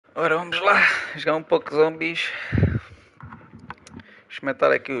Ora, vamos lá, jogar um pouco de zombies.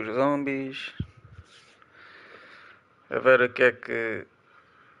 Experimentar aqui os zombies. A ver o que é que...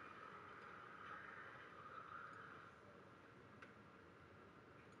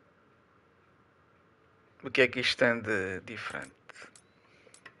 O que é que isto tem de diferente.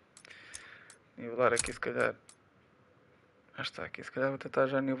 Nivelar aqui se calhar... Ah, está aqui, se calhar vou tentar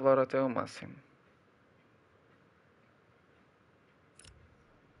já nivelar até ao máximo.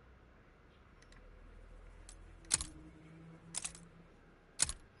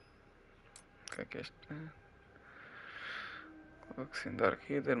 O que é este? Coloque sim Dark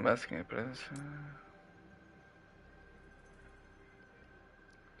Hidden, Masking a presença.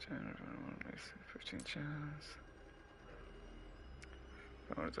 15 chance.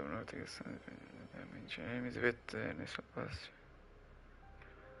 Vamos dar uma notificação. James, vê-te nesse passo.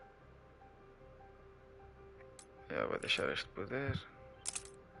 Já vou deixar este poder.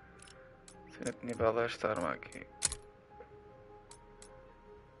 Será que nivela esta arma aqui?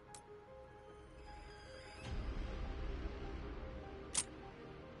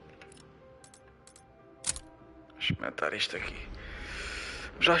 Vou experimentar isto aqui.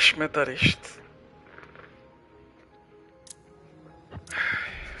 Já experimentar isto.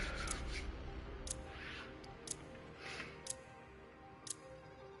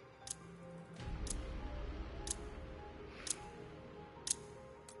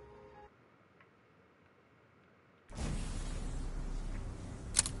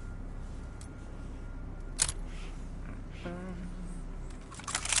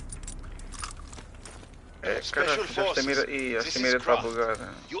 Special forces, this is Craft.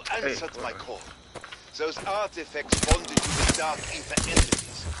 You answered my call. Those artifacts bonded to the Dark Ether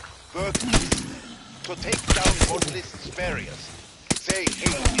entities. Work to take down Mortalist's barriers. They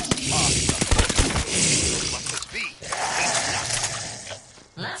hate this part of the but as we hate nothing.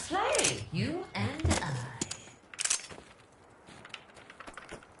 Let's play, you and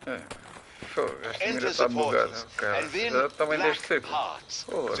I. Enter the portals and win black parts,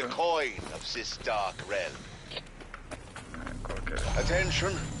 the coin of this dark realm.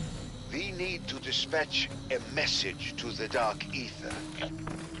 Attention, we need to dispatch a message to the Dark Ether.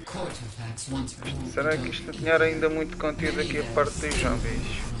 Será que isto tinha ainda muito conteúdo aqui a parte dos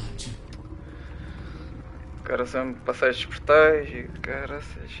zombies? Cara, só passar estes portais e cara,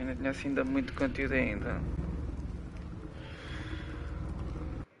 ainda tinha assim ainda muito conteúdo ainda.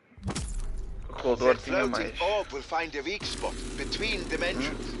 That floating orb will find a weak spot between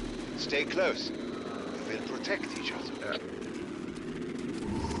dimensions. Stay close. We will protect each other.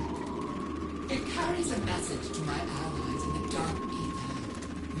 It carries a message to my allies in the Dark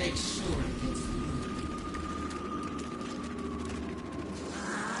Ether. Make sure it gets through.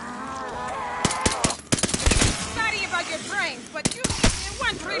 Sorry about your brains, but you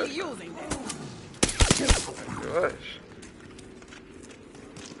weren't really using them. Gosh.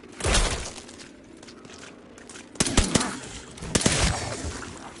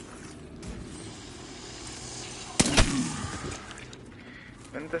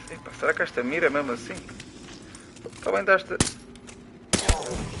 Será que esta mira é mesmo assim? Também desta.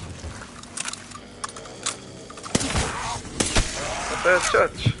 Até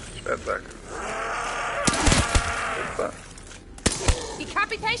headshots. Espetáculo. Opa.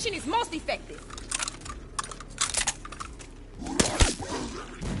 Decapitation is most effective.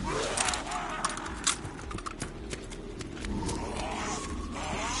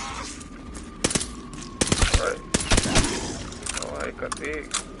 Vai contigo.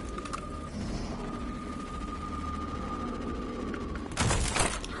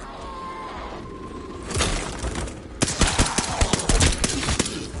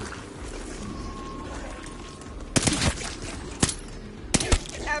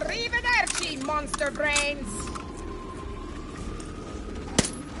 Arrivederci, monster brains.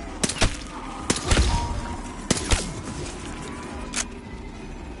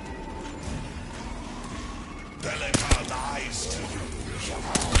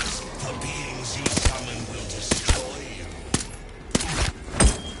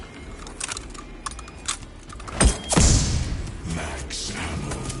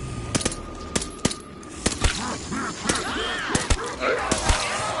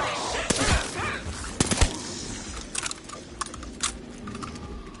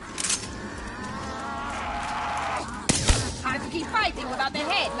 Hard to keep fighting without the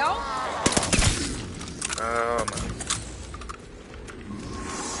head, no? Calma.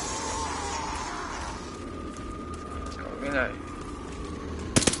 Calma aí.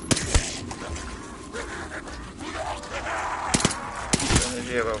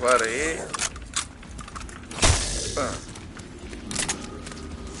 Energia babar aí. Opa.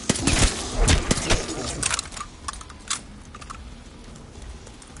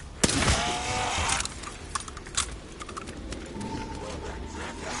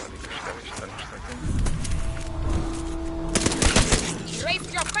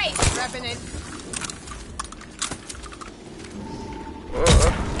 happening.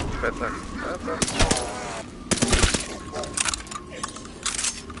 Espetáculo.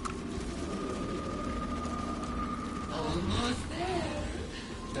 Almost there.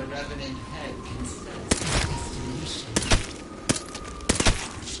 The Revenant head can sense the destination.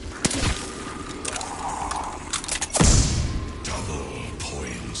 Double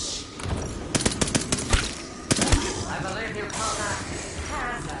points. I believe you call that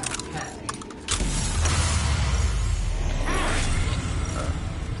hazard pay.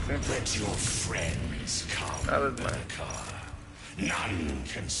 Let your friends come, Berka. None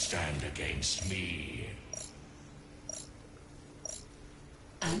can stand against me.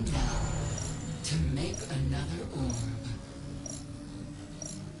 And now, to make another orb.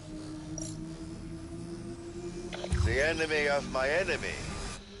 The enemy of my enemy.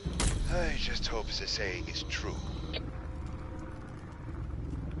 I just hope the saying is true.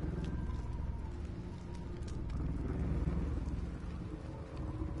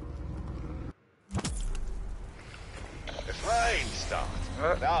 A fine start.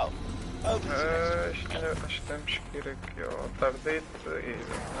 Now, open the Acho que temos que ir aqui ao tardete e...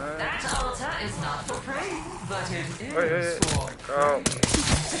 That altar is not for praise, but it is Oi, for calma.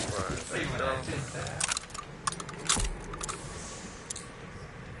 See what I did there?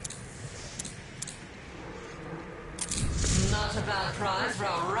 Not a bad prize for a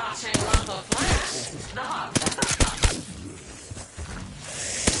rotting lump of flesh. Not.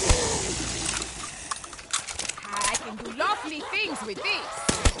 I can do lovely things with this.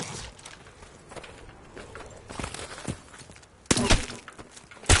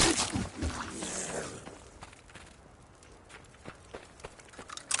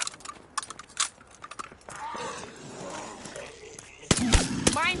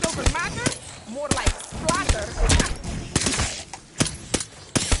 Mind over matter? More like splatter.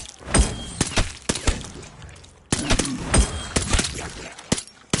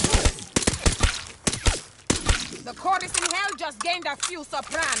 The chorus in hell just gained a few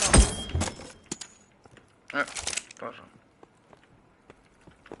sopranos. Тоже.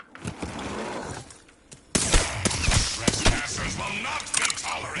 Trespassers will not be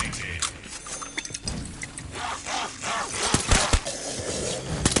tolerated.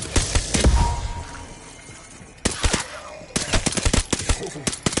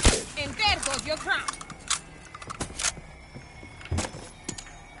 And there goes your crown.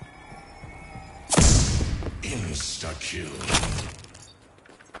 Insta-kill.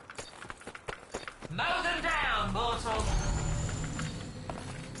 Mow them down, mortal.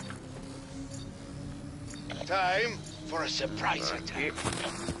 Time for a surprise attack.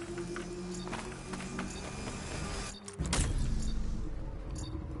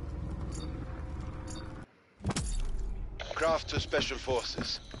 Craft to special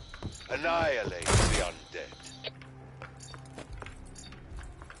forces. Annihilate the undead.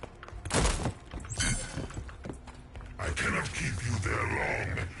 I cannot keep you there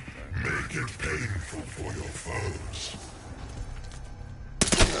long. Make it painful for your foes.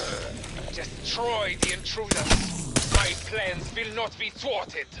 Destroy the intruders. My plans will not be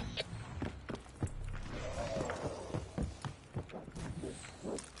thwarted.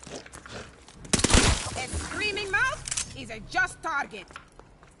 A screaming mouth is a just target.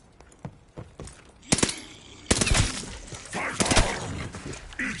 Fight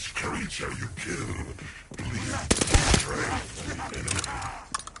on! Each creature you kill bleeds strength to the enemy.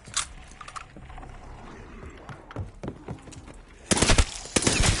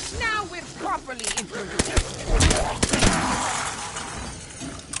 Now we're properly introduced.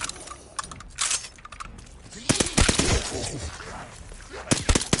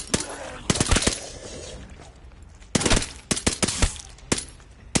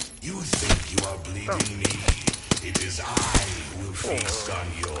 You think you are bleeding me? It is I who will feast on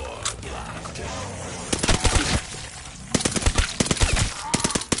your blood.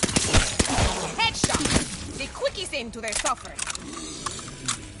 Headshot. The quickest end to their suffering.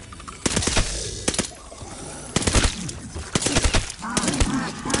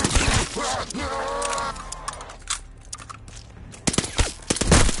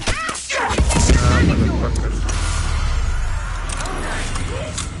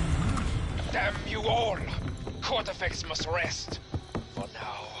 Damn you all! Court effects must rest. For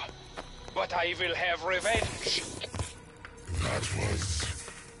now. But I will have revenge. That was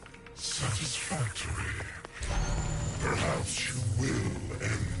satisfactory. Perhaps you will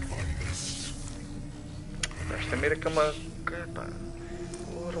end on this. Esta mira que é uma... Epá,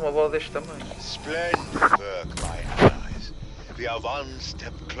 uma bola deste tamanho. Splendid work, my allies. We are one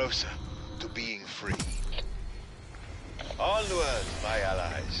step closer to being free. Onward, my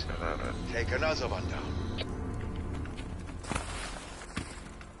allies. Take another one down.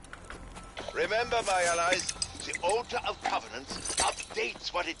 Remember, my allies, the Altar of Covenants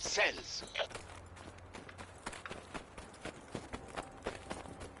updates what it says.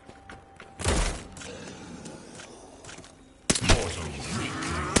 Mortal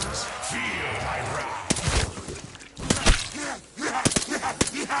weaklings, feel my wrath.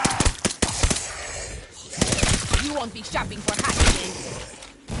 You won't be shopping for hats again.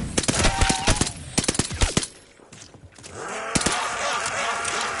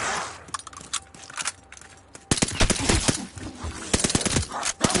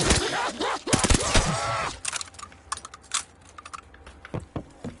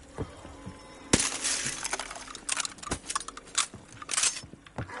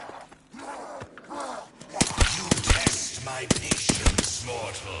 My patience,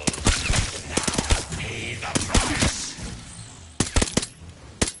 mortal. Now pay the price.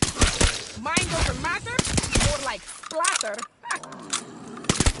 Mine doesn't matter? More like splatter.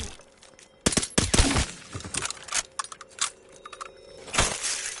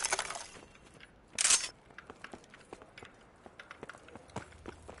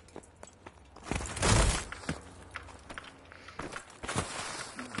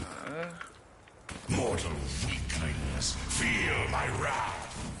 Mortal weaklings, feel my wrath.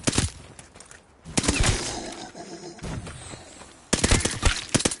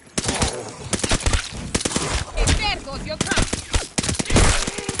 And there goes your crown.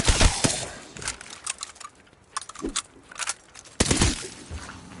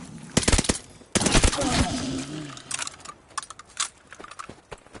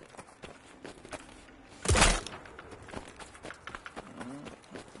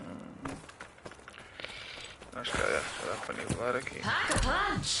 Acho que dá pra nivelar aqui. Pack a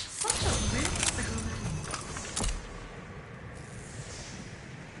punch. Such a weird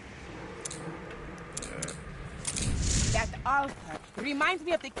That altar reminds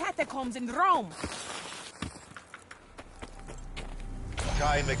me of the catacombs in Rome.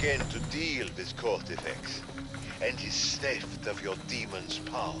 Time again to deal with Cortifex and his theft of your demon's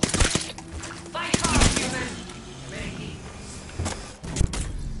power. Fight hard, human. Ready.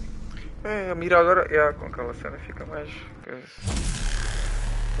 A mira agora, com aquela cena fica mais...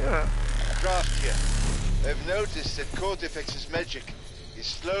 Craft here. I've noticed that Cortifex's magic is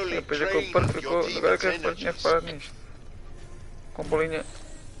slowly Depois é que draining eu your agora demon's que eu tinha energies. reparado nisto. Com bolinha...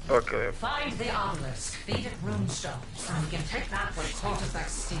 Ok. Find the obelisk, feed it runestones, and we can take that for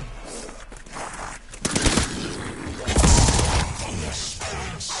Cortifex steals.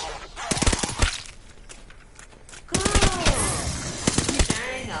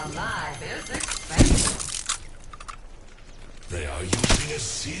 Staying alive is expensive. They are using a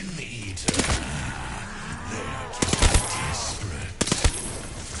sin eater. They are desperate.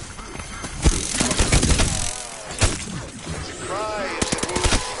 The cry of the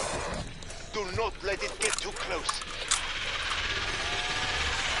wolf. Do not let it get too close.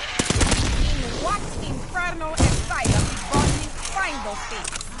 In what infernal asylum did bosses find those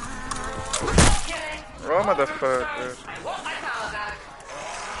things? Oh, motherfucker.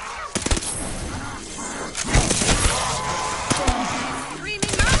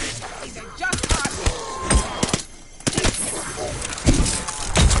 Screaming now? These are just heartless.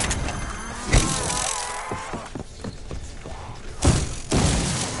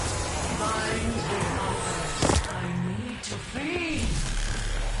 I need to feed.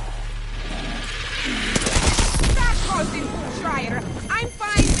 That caused in Boom Schreier. I'm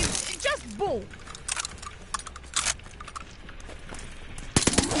fine with just Boom.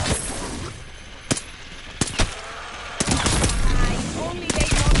 If only they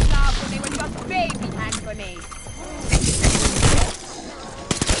don't love when they were just baby hand grenades.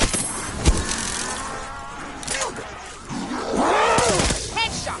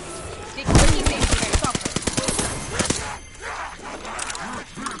 Headshot! They couldn't even suffer.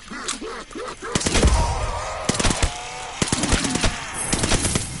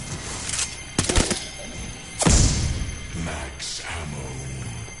 Max ammo.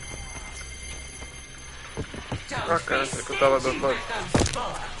 Ah, cara, achei que eu tava do outro lado.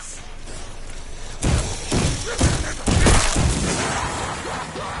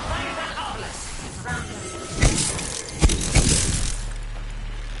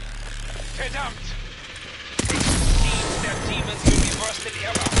 Verdammt! These their demons will be worse than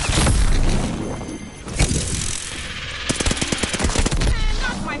ever.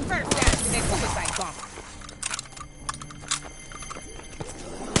 Not my first dance with a suicide bomber.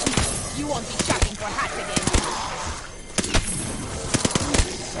 You won't be shopping for hats again.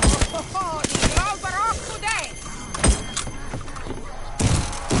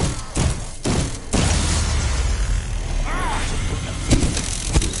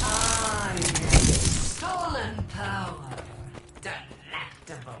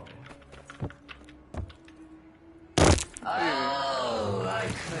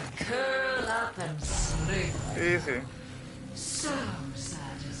 Easy. So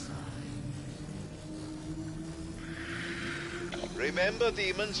satisfying. Remember,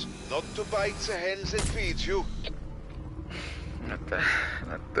 demons, not to bite the hands that feed you. Not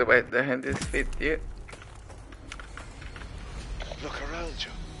to bite the hand is fit yet. Look around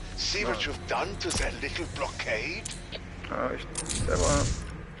you. See what you've done to that little blockade? Oh, isto é bom.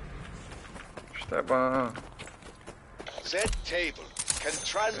 Isto é bom. That table can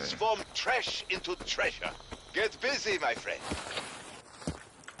transform trash into treasure. Get busy, my friend.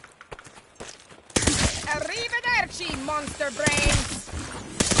 Arrivederci, monster brains!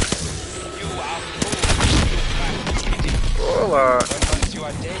 You are fools, Olá. but once you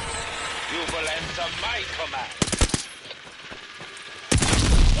are dead, you will answer my command.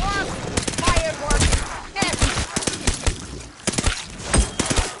 Fireworks! Heavy!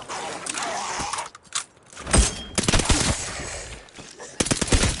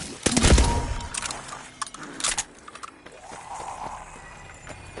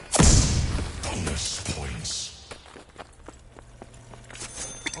 Bonus points.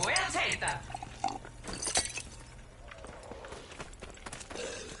 We'll take them.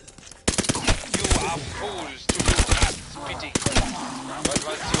 You are fools to do God's bidding. But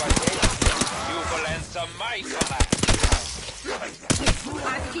once you are dead, you will answer my command.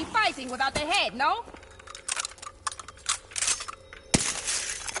 I keep fighting without the head, no?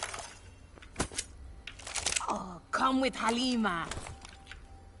 Oh, come with Halima.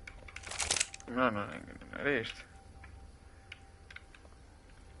 Não era isto.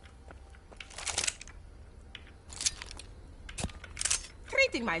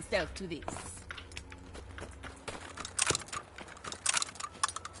 Treating myself to this.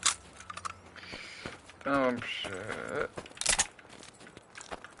 Então vamos.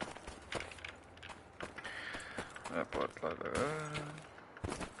 A porta lá agora.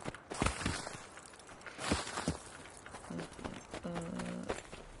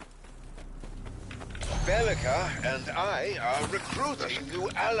 Bellica and I are recruiting new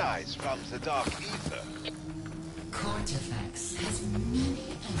allies from the Dark Ether. Cortifex has many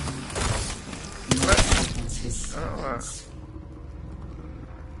enemies. Ah lá.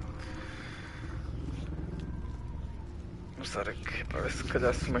 Começar aqui para ver se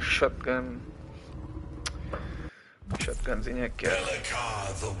calhasse uma shotgun. Uma shotgunzinha aqui.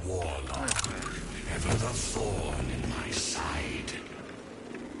 Bellica the Warlock, ever the thorn in my side.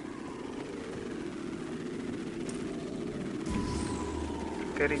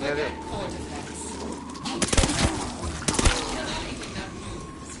 Carinha dele.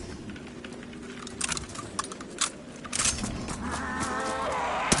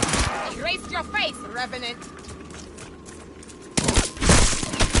 Erase your face, Revenant.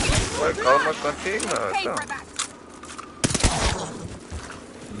 Vai, calma contigo, não. Pay Então. for that.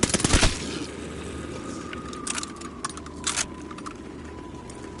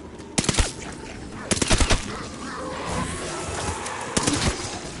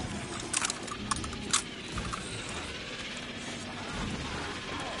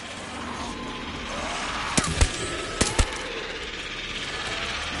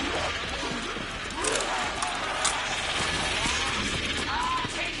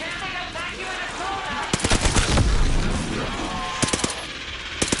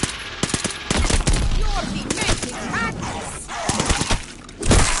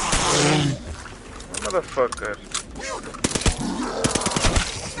 Motherfucker.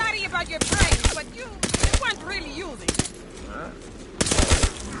 Sorry about your brains, but you weren't really using it.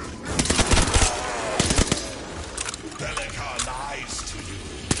 Bellica lies to you.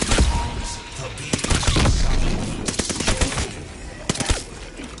 Because the beings suffering.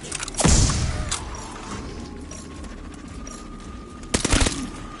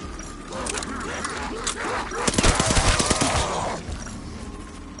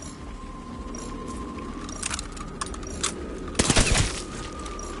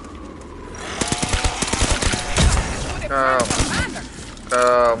 Calma.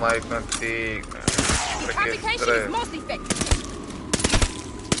 Calma aí contigo. Para que Computation is estresse? most effective.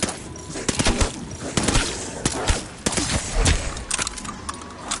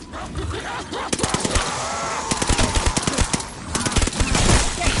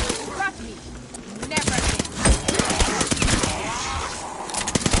 Trust me, never again.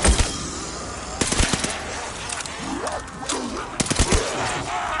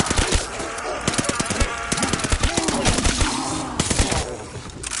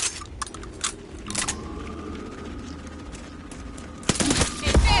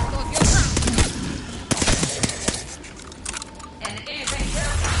 And there goes your crown. And anything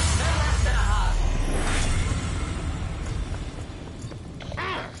here, they're less than a hug.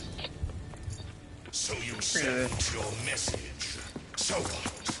 sent your message. So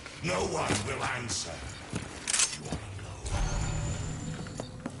what? No one will answer. You are alone.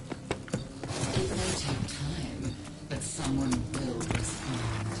 It may take time, but someone will respond.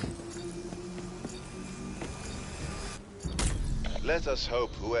 Let us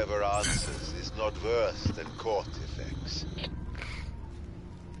hope whoever answers is not worse than court effects.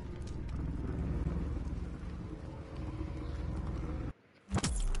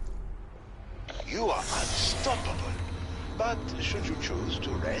 You are unstoppable. But should you choose to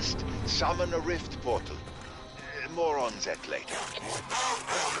rest, summon a rift portal. More on that later.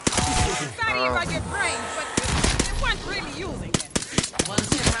 Sorry about your brains, but they weren't really using them. Once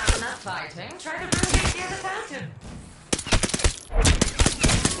you've had enough fighting, try to bring it near the fountain.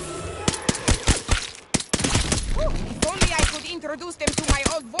 Whew, if only I could introduce them to my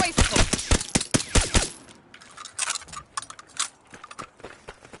old voice coach.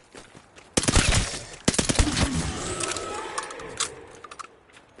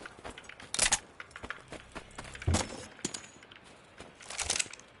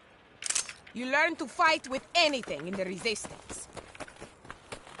 You learn to fight with anything in the Resistance.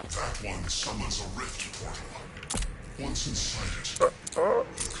 That one summons a rift portal. Once inside it, you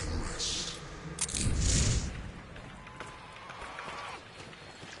can rest.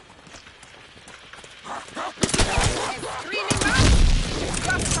 And screaming up,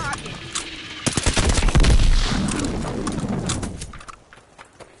 just target.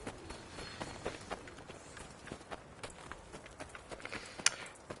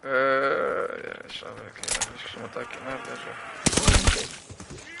 Deixa eu ver aqui. Acho que não está aqui nada já.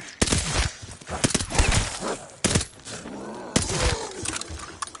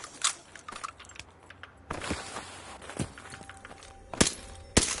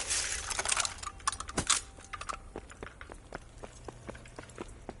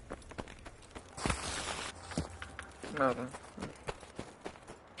 Nada.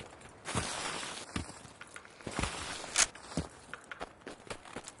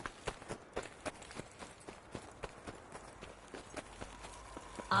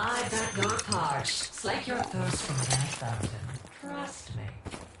 I bet you're parched. Slake your thirst from that fountain. Trust me.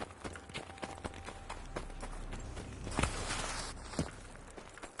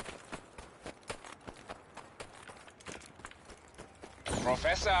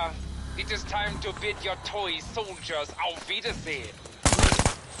 Professor, it is time to bid your toy soldiers auf Wiedersehen.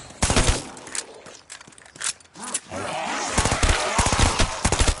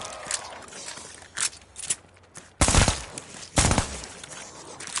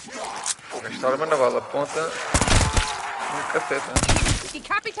 Esta arma não vale a ponta no caceta.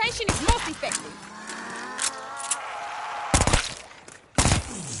 Decapitation is most effective.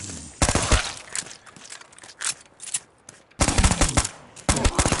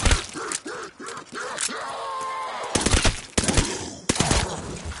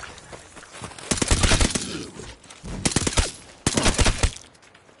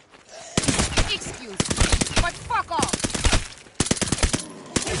 Excuse me, but fuck off.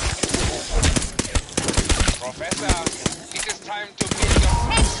 Professor, it is time to bid your...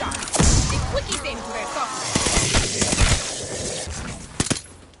 Headshot. A quickie thing to their software.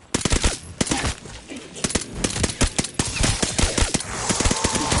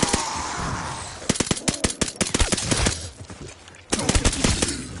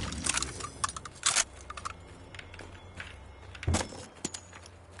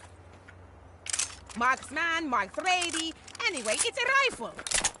 Marksman, Mark 380. Anyway, it's a rifle.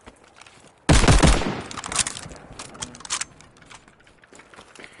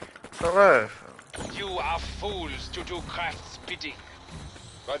 You are fools to do Kraft's bidding.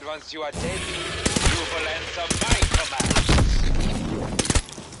 But once you are dead, you will answer my commands.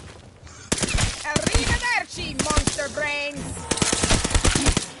 Arrivederci, monster brains!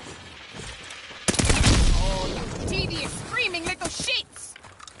 Oh, you tedious, screaming little shits!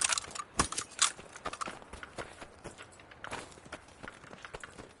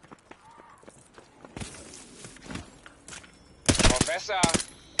 Professor,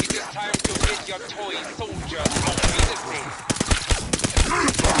 it is time to bid your toy soldiers auf Wiedersehen.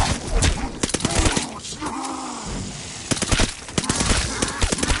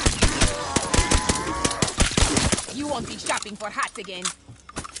 You won't be shopping for hats again.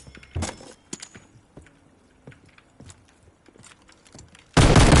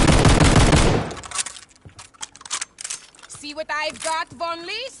 See what I've got, Von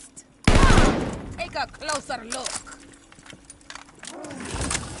List? Take a closer look.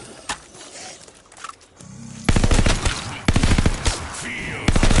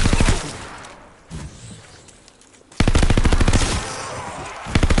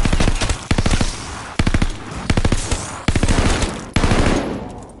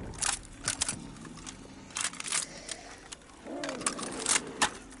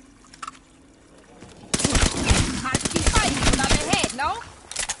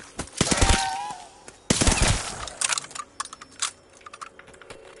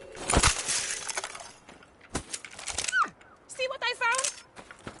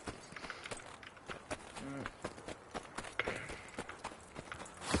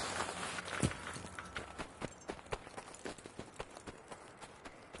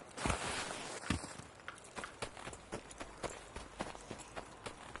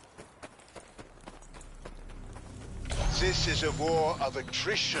 This is a war of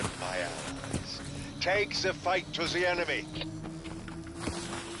attrition, my allies. Take the fight to the enemy.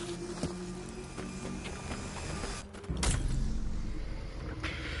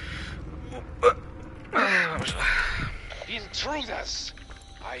 Intruders!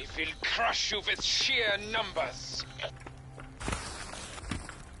 I will crush you with sheer numbers.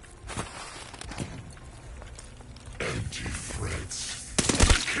 Empty threats.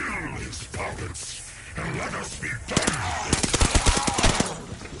 Kill his puppets, and let us be done.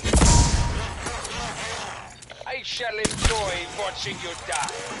 I shall enjoy watching you die.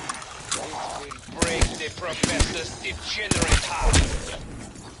 It will break the professor's degenerate heart.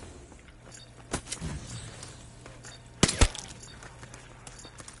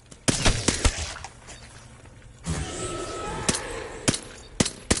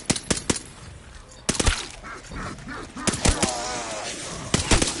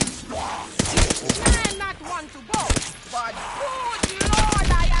 I'm not one to boast, but good lord,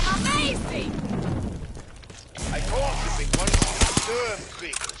 I am amazing! I thought you'd been once Sturm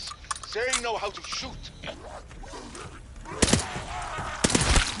Kriegers. They know how to shoot.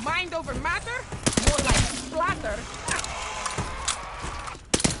 Mind over matter? More like splatter.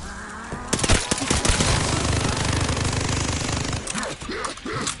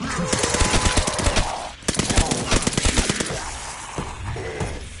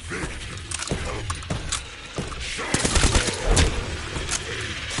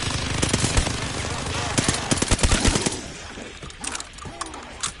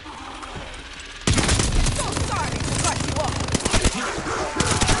 So sorry to cut you off.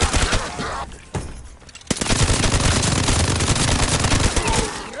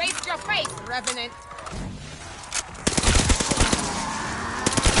 Erase your face, Revenant.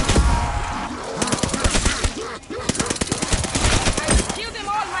 I will kill them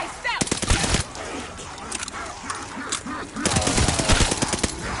all myself.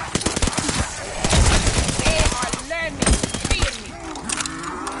 They are learning. Fear me.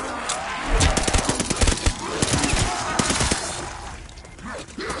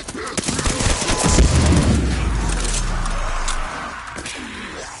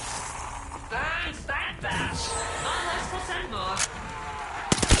 Thanks, that batch. One less percent more.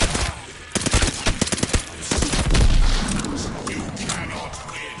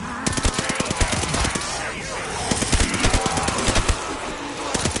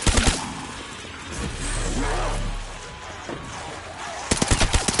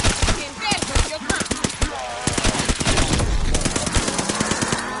 In bed with your crown.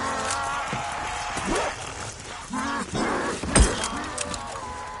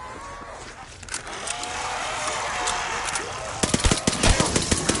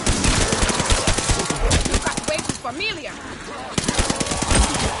 You got way too familiar.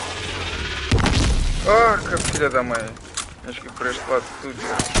 Ах, filha da mãe. Acho que por este lado tudo.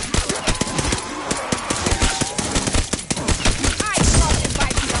 I brought them by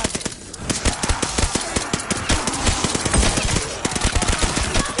the others.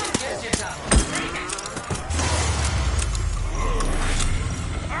 Here's your towel.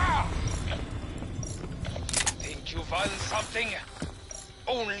 Think you've won something?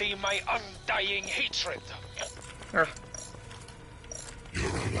 Only my undying hatred. Ah, You're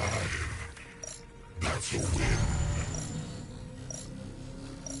alive. That's a win.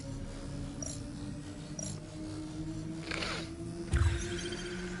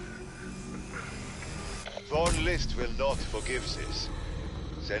 Von List will not forgive this.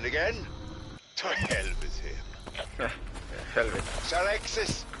 Then again, to hell with him. helvete.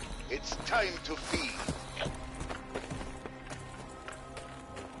 Alexis, it's time to feed.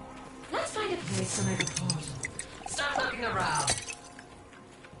 Let's find a place to make a portal. Start looking around.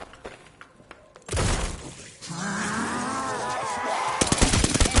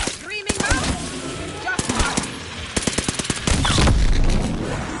 Dreaming mouth? Just not.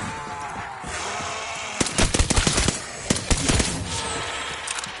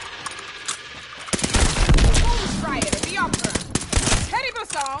 Boom Rider, the opera. Terrible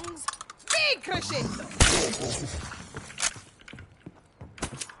songs, big crescendo.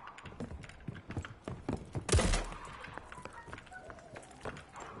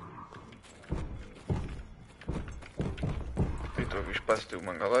 Estou a ver o espaço do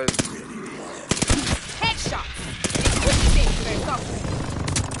Mangalai. Headshot. Good thing they're suffering.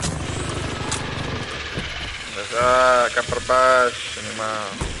 Já, cá para baixo, animal.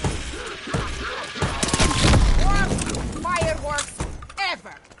 Worst fireworks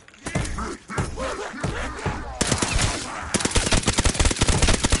ever.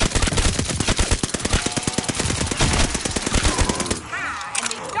 Ah, and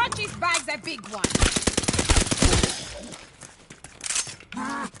the Dutchies bags a big one.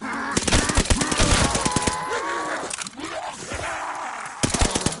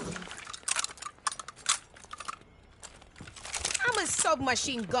 I'm a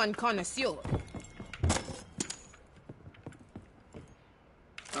submachine gun connoisseur.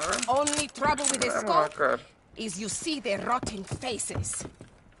 Only trouble with the scope is you see their rotten faces.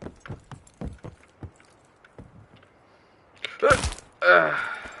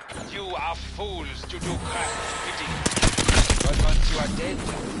 You are fools to do craft bidding. But once you are dead,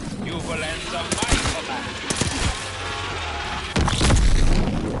 you will enter my command.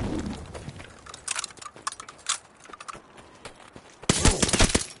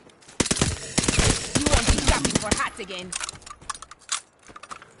 You won't be shopping for hats again.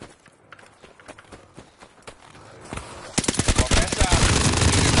 Professor,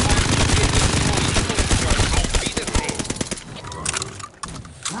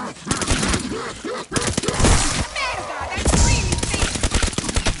 Merda, that's really thick.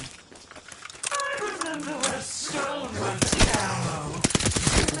 I remember what a stone once ammo.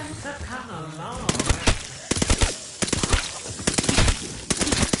 Things have come along.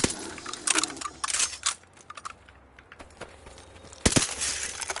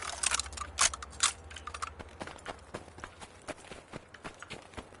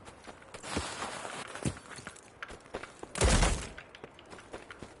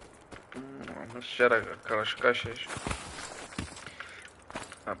 Vamos fechar aquelas caixas.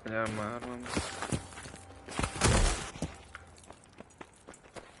 Apanhar uma arma.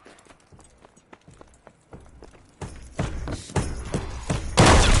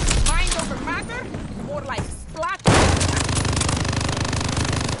 Mind over matter? More like splat.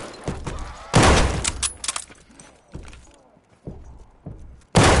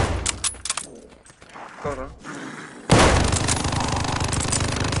 Agora.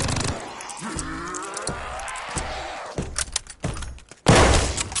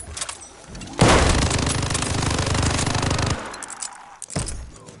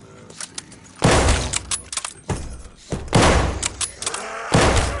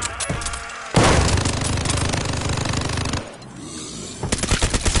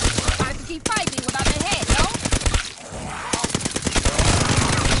 Hard to keep fighting without a head, no?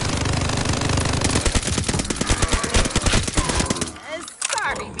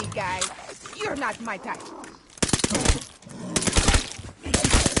 Sorry, big guy. You're not my type.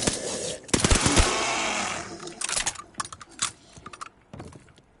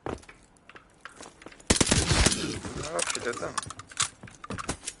 Filha da.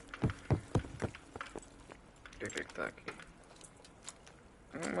 O que está aqui?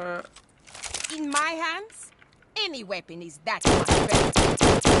 Uma. In my hands, any weapon is that much better.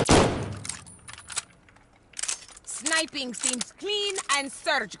 Sniping seems clean and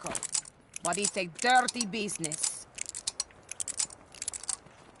surgical, but it's a dirty business.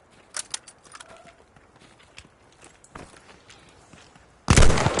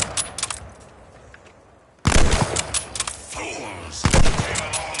 Fools! Came a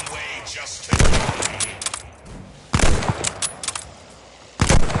long way just to die.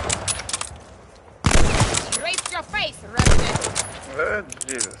 Erase your face, Revenant.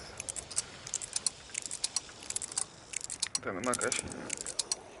 Jesus. Tem uma caixinha.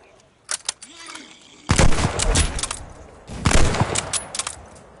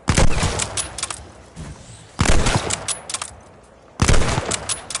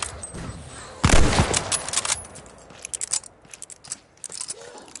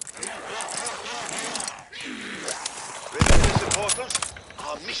 Remember the portals?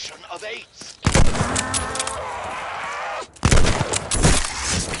 Our mission of 8.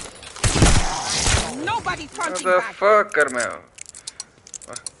 Nobody punching back. Motherfucker, meu.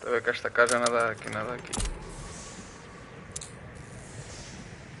 Estou a ver que esta casa nada aqui, nada aqui.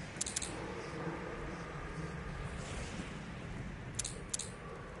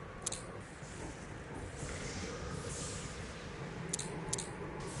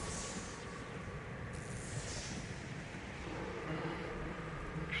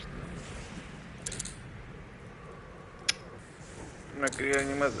 Não queria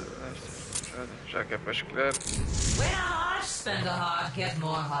nenhuma destas. Já que é para escolher. When I spend a heart, get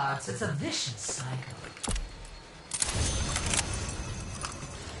more hearts. It's a vicious cycle.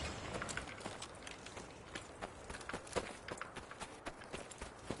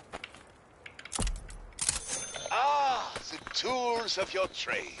 Ah, the tools of your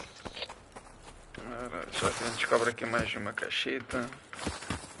trade. Ora, só que a gente descobre aqui mais uma caixita.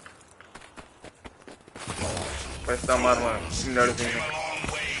 Parece dar uma arma melhorzinha.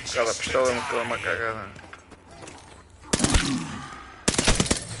 Aquela pistola me deu uma cagada.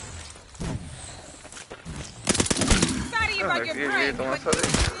 Sorry, about your brain, Estão a but lançar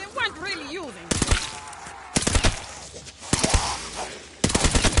isso. you weren't really using.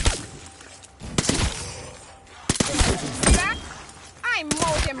 See that? I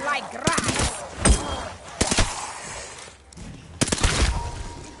mowed them like grass.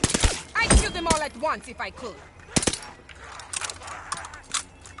 I'd kill them all at once if I could.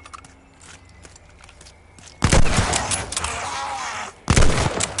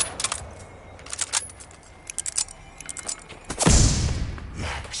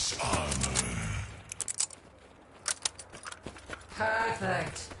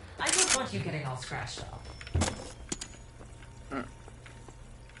 Perfect. I don't want you getting all scratched up.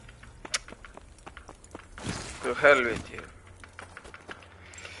 To hell with you.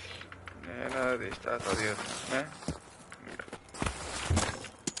 É nada disto, está todo isso, né?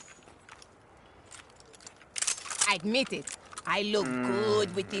 Admit it. I look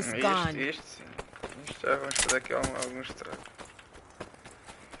good with this gun. Isto sim. Isto já vamos fazer aqui alguns estragos.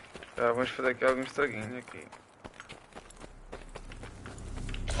 Já vamos fazer aqui alguns estraguinhos aqui.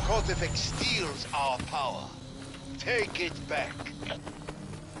 Cortifex steals our power. Take it back.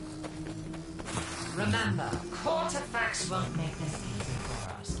 Remember, Cortifex won't make this easy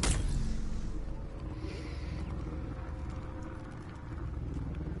for us.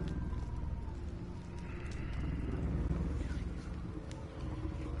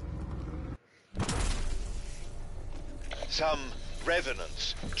 Some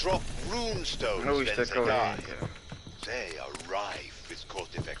revenants drop rune stones No, when isto they é que eu die. ia. They are rife with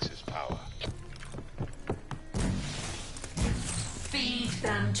Cortifex's power. Feed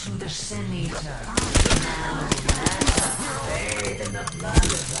them to the Sin Eater. Now let us bathe in the blood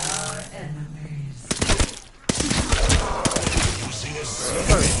of our enemies. Using a Sin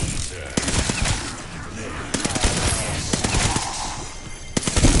Eater.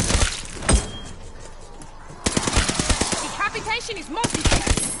 Decapitation is most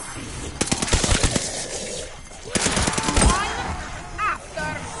effective. One after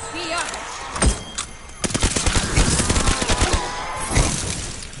the other.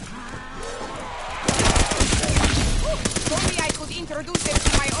 If only I could introduce them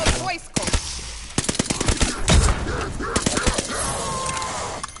to my old voice coach.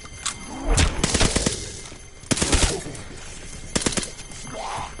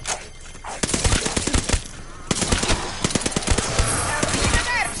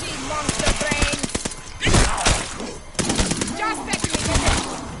 Arrivederci, monster brain. Just let me get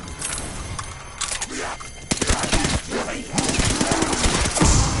it.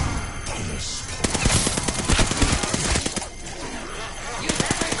 Use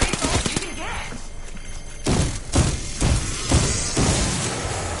every resource you can get.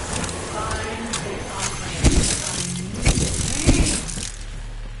 Find the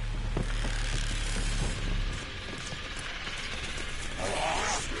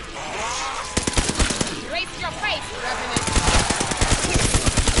Raise your face, Revenant.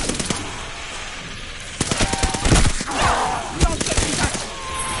 No, you don't get to touch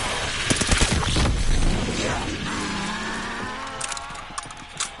me.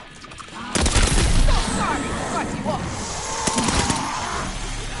 So sorry to cut you off.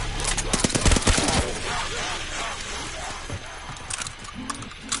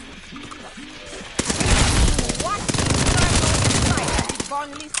 What?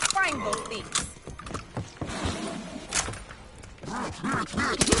 Bonley, find those things.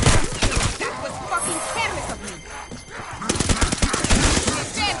 That was fucking careless of me.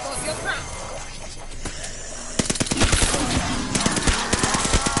 There goes your crown.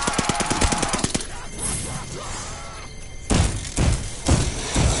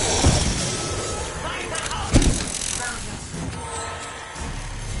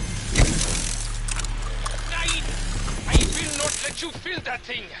 Nein! I will not let you fill that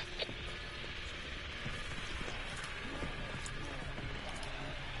thing!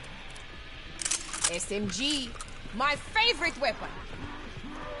 SMG, my favorite weapon.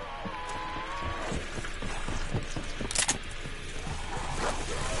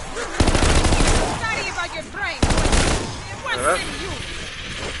 Sorry about your brain, but it wasn't really you.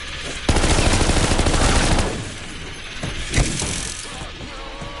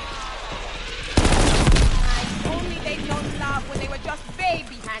 If only they'd known love when they were just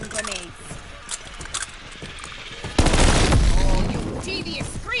baby hand grenades. Oh, you devious,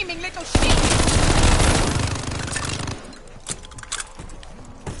 screaming little shit!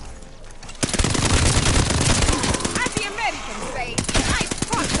 As the Americans say, I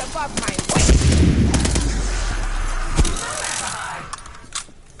punch above my weight.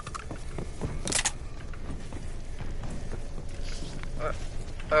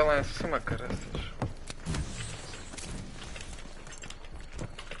 Vai lá em cima, caraças.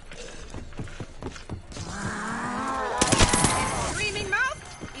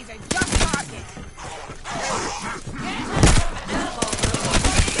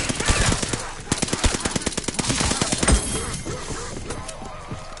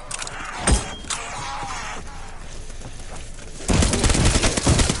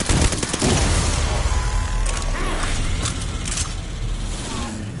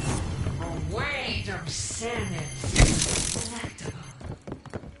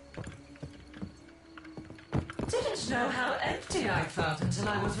 Didn't know how empty I felt until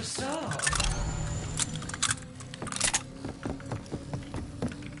I was restored.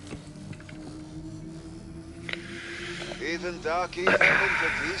 Even dark ether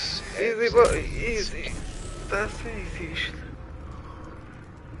entities. Easy, boy, easy. Está-se easy isto.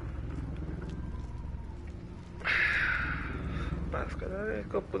 Pá, se calhar é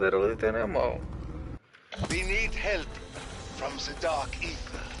que eu puder ali ter na mão. We need help from the dark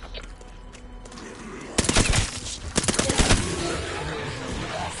ether.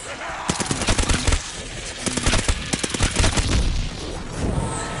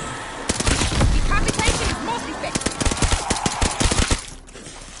 Decapitation is most effective.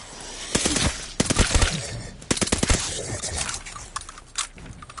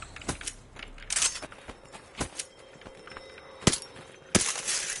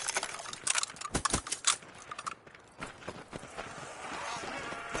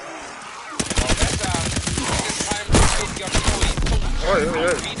 Oi, oi,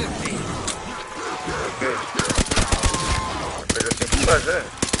 oi. Ok. Pega assim por trás, é?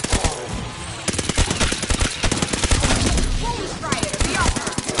 Wound strider, the upper.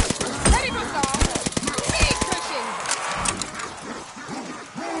 Ready for song. Big cushion.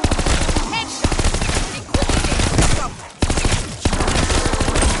 Headshot. Equipping it with something.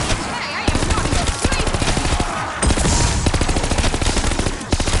 Hey, I am not your slave.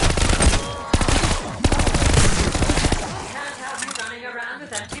 Can't have you running around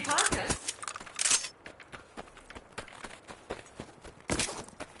with empty pockets.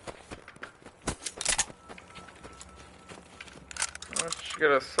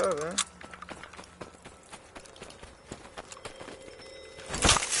 Desgraçado, hein?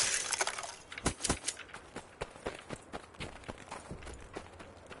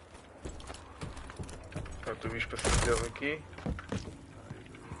 Tá o bicho para cima dele aqui.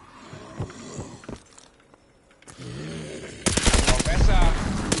 Professor,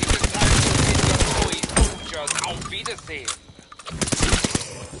 it is time to bid your toy soldiers auf Wiedersehen.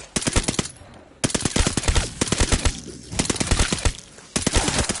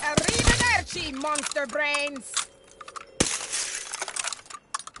 Arrivederci, monster brains.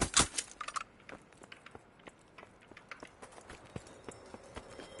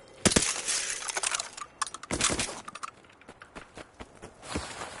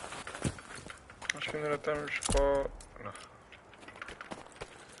 Acho que ainda não estamos com... Não.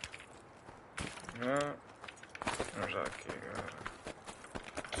 Não. Vamos já aqui agora.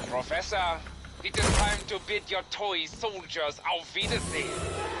 Professor, it is time to bid your toy soldiers auf Wiedersehen.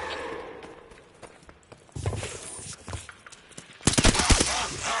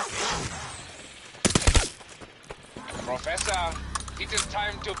 Professor, it is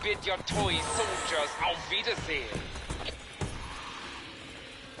time to bid your toy soldiers auf Wiedersehen.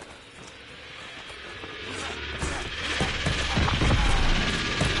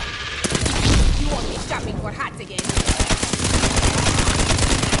 You won't be shopping for hats again.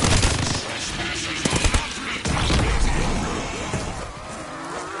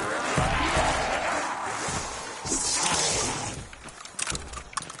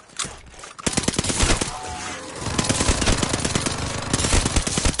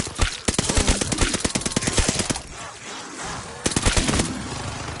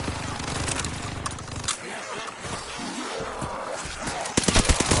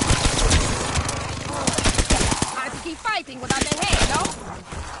 Hard to keep fighting without the head, no?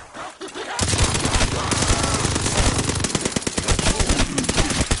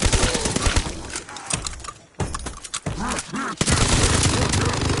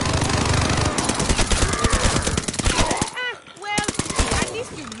 Well, at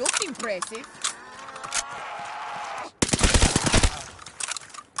least you look impressive.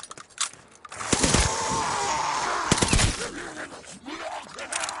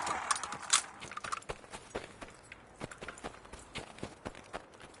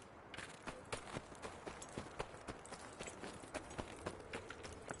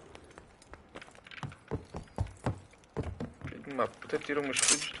 Filho de uma puta, tirou meus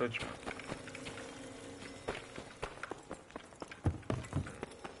escudos todos, mano.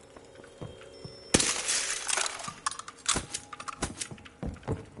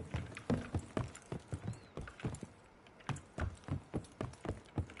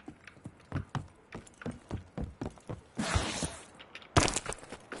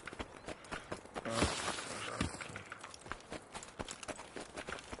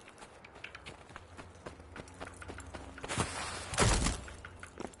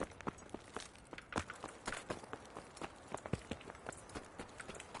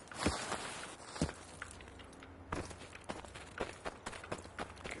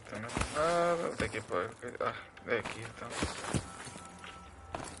 Então não é nada. Daqui para. Ah, é aqui então.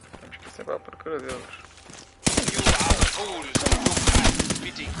 Temos que ir sempre à procura deles. You are fools to do past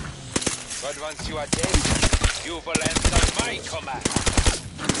bidding. But once you are dead, you will answer my command.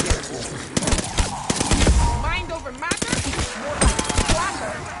 Mind over matter? More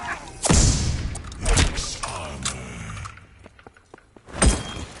like squatter.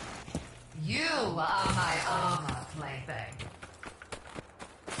 You are my armor plaything.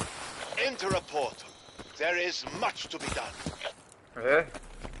 Enter a portal. There is much to be done. É?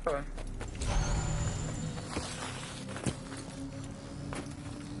 Tá bem.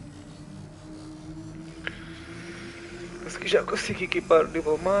 Penso que já consigo equipar o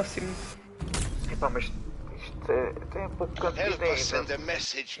nível máximo. Epá, mas isto tem pouco conteúdo Help us send ainda. a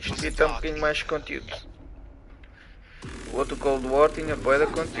message to Isto the devia ter um dark. bocadinho mais de conteúdo. O outro Cold War tinha bué de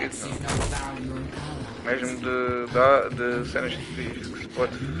conteúdo, não? Mesmo de cenas que se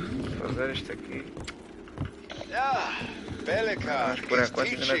pode fazer isto aqui. Ah, Bellica Mas por is enquanto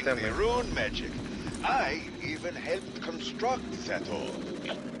ainda teaching tem me muito. rune magic. I even helped construct that orb.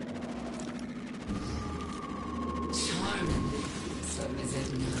 Charming. So is it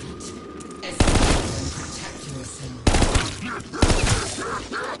not? Escape and protect yourself.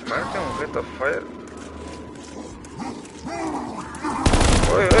 Mano, tem um rate of fire.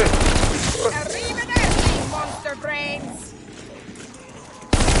 Oi, oi. Arrivederci, monster brains!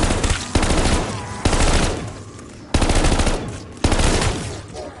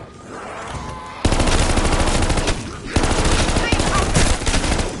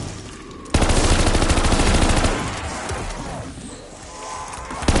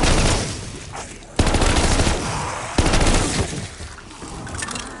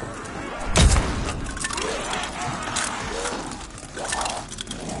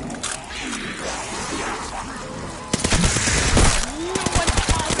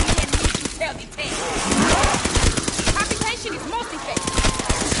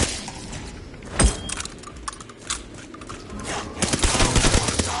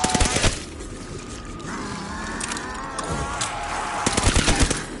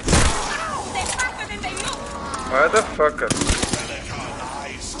 Motherfucker.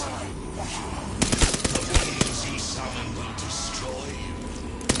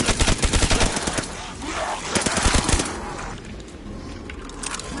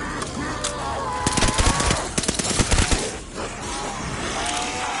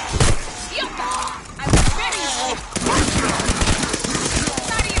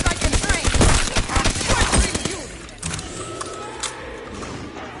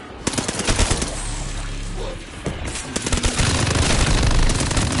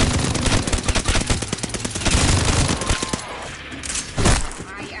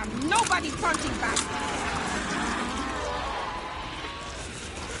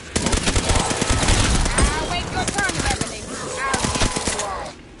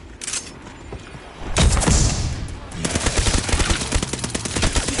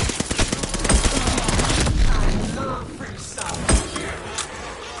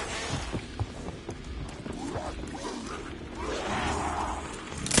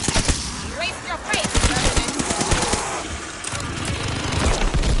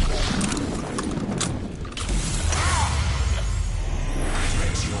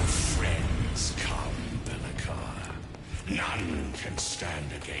 None can stand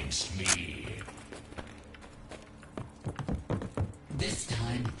against me. This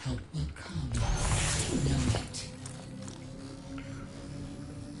time, help will come. Know it.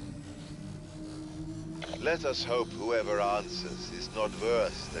 Let us hope whoever answers is not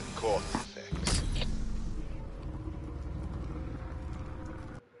worse than court effects.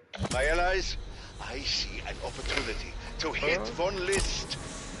 My allies, I see an opportunity to hit von List.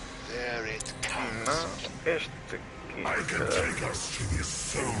 There it comes. Não, este aqui. I can take us to the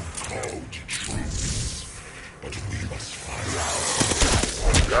so-called truth, but we must find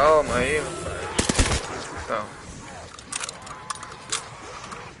out. Calma aí, rapaz. Então.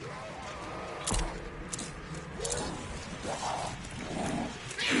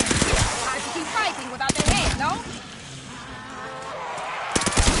 Hard to keep fighting without the head, no?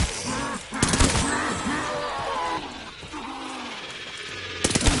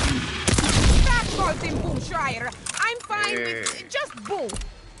 Stop faulting Boom Schreier. I'm fine with just Boom.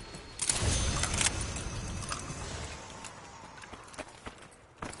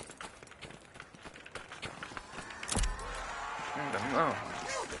 Ainda não.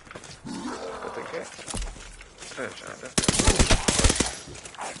 Quanto é que é? Já deve.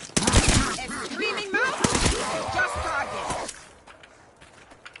 A screaming mouth? Just target.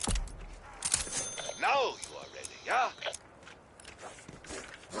 Now you are ready, yeah?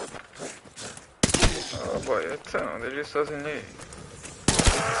 boy, então, deixa ele sozinho aí.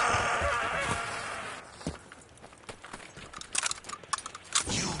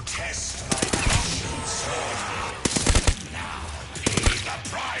 You test my patience. Now pay the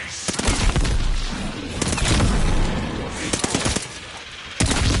price.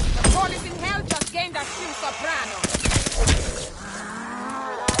 The police in hell just gained a true soprano.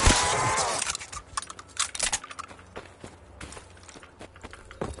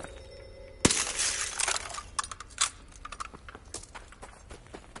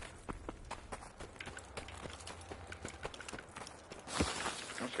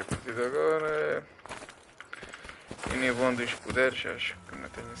 Ok, a partir de agora é... E nível dos poderes, acho que não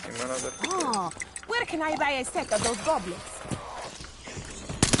tenho assim mais nada. Oh, where can I buy a set of those goblets?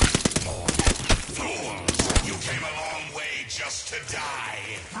 Fools! You came a long way just to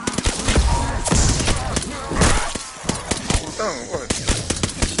die. Então, olha.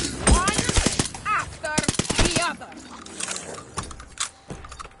 One after the other.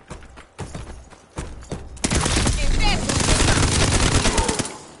 And then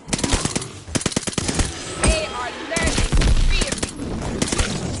they are learning to fear me.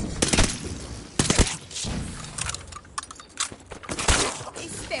 They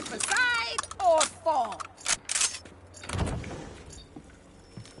step aside or fall.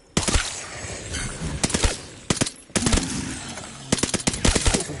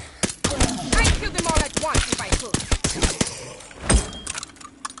 I'd kill them all at once if I could.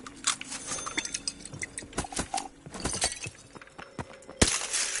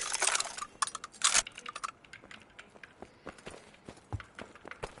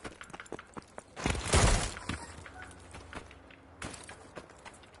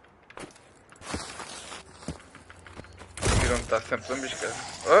 Viram que está sempre a biscar.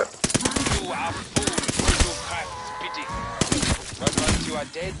 Oh! You are fools who craft pity. But once you are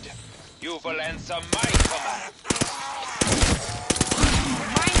dead, you will answer my command.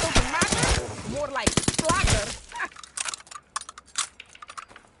 Mine doesn't matter. More like splatter.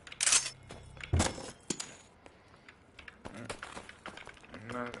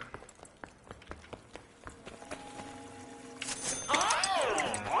 Nada.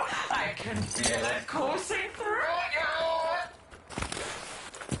 Oh, I can feel it coursing through you.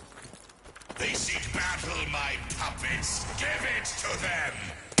 They seek battle, my puppets. Give it to them.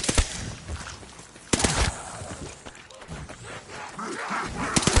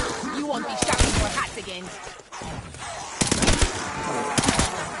 You won't be shopping for hats again.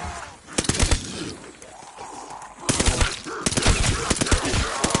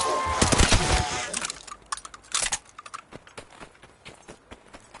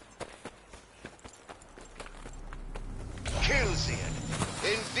 Killzien.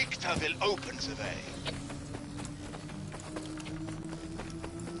 Invicta will open the way.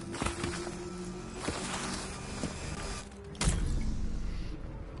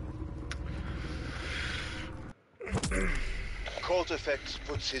 Court Effects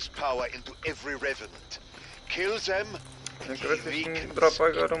puts his power into every revenant. Kill them, Tem and que he ver se isto me weakens. dropa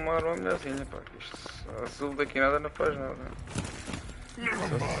agora uma arma melhorzinha, pá. Que isto azul daqui nada não faz nada.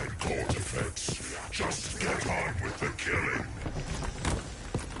 Never mind court effects. Just get on with the killing.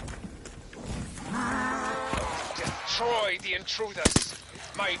 Destroy the intruders.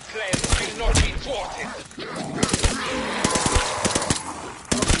 My plans will not be thwarted.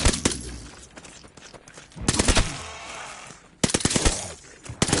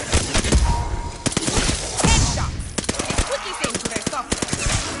 Headshot. Put this into their software.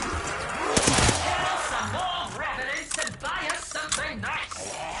 Kill some more revenants and buy us something nice.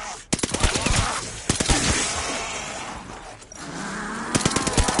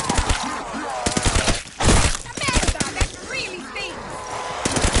 Amanda, that really stings.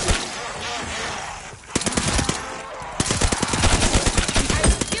 I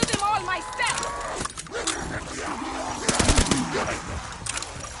will kill them all myself.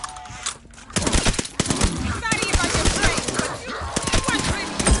 Sorry about your brain, but you weren't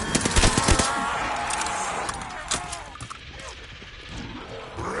really.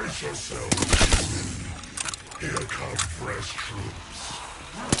 Brace yourself. Here come fresh troops.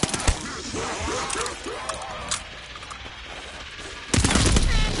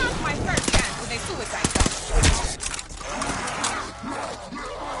 Not my first chance with a suicide bomb.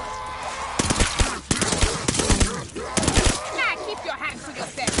 Nah, keep your hands to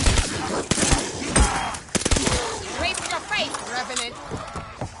yourself. Raise your face, Revenant.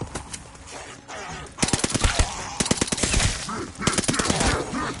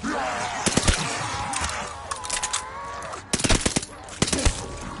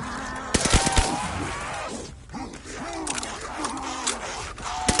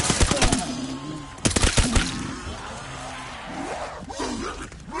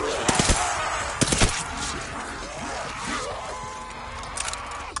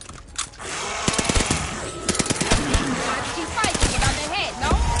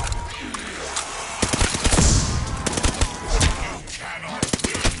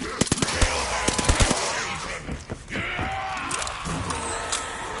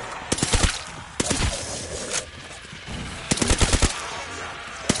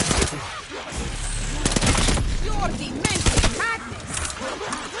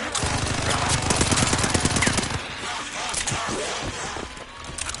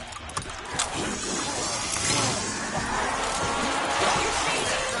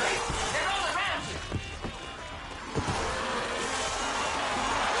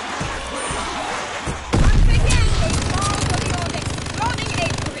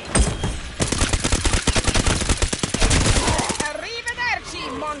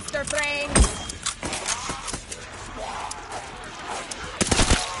 monster brain.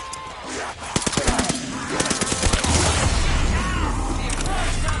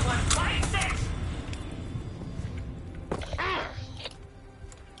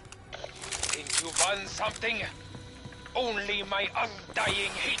 Think you won something? Only my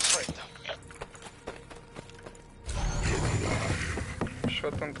undying hatred.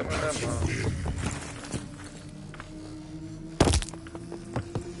 Shotgun também não é mau.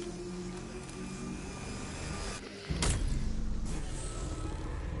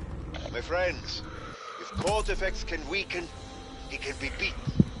 My friends, if cold effects can weaken, he can be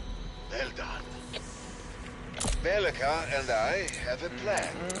beaten. Well done. Belika and I have a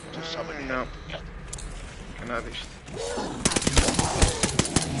plan to summon him. Não. Que nada disto.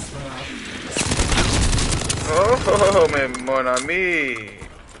 Oh, meu mon ami.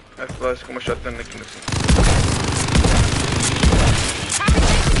 Essa lá com uma shotgun aqui no fim.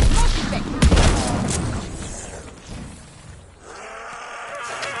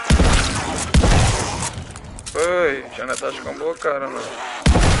 Oi, já não estás com boa cara, não. Não.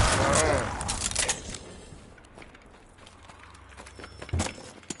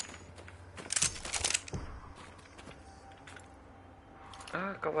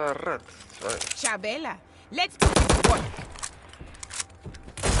 Ah, aquela rata. Vai. Chabela, let's put it to work.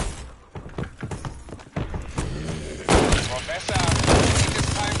 Professor, it is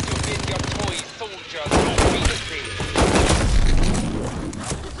time to bid your toy soldiers obedience.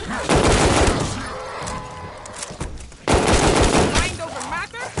 Mind over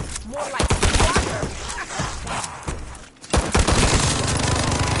matter? More like water.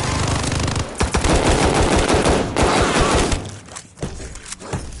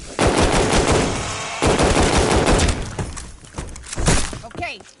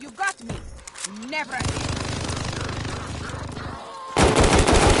 Okay, you got me. Never again.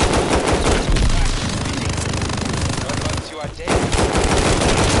 But once you are dead,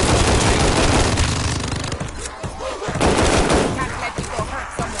 Can't let you go hurt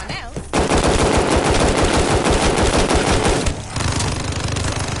someone else.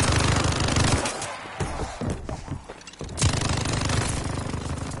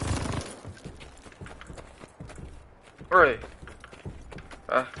 Oi.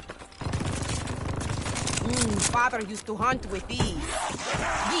 Ah. Father used to hunt with these. These.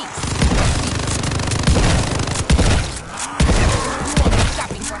 You won't be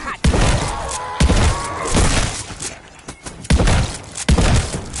shopping for hot.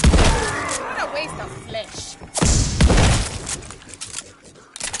 What a waste of flesh.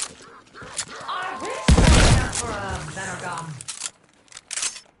 Time for a better gun.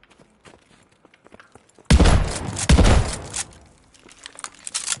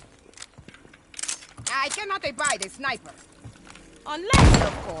 I cannot abide a sniper. Unless,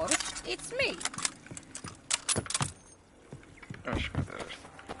 of course, it's me. Acho que deve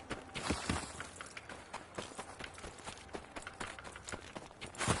estar.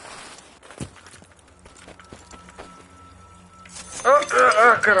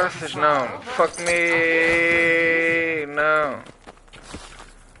 Oh, caraças, não. Fuck me. Não.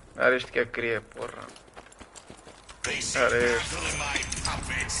 Era isto que eu queria, porra. They see That is. battle in my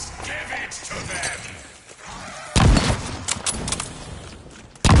puppets. Give it to them.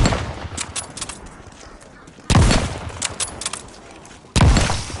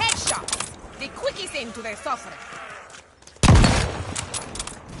 Headshot. The quickest end to their suffering.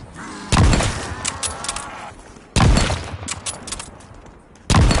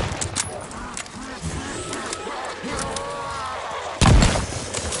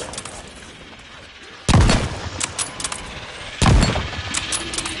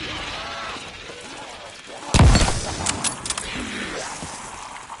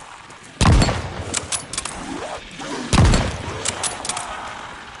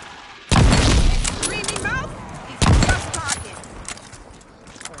 Dreamy mouth is just target.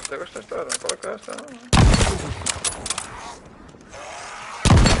 Até gostei de estar. Colocar esta.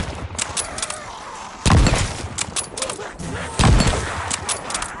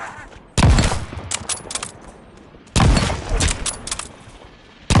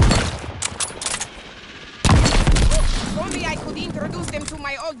 If only I could introduce them to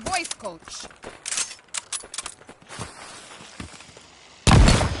my old voice coach.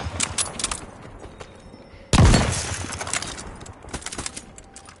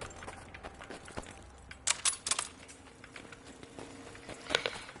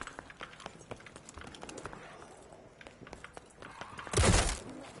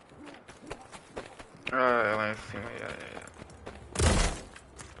 Ah, é lá em cima.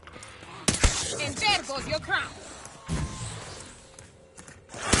 And there goes your crown.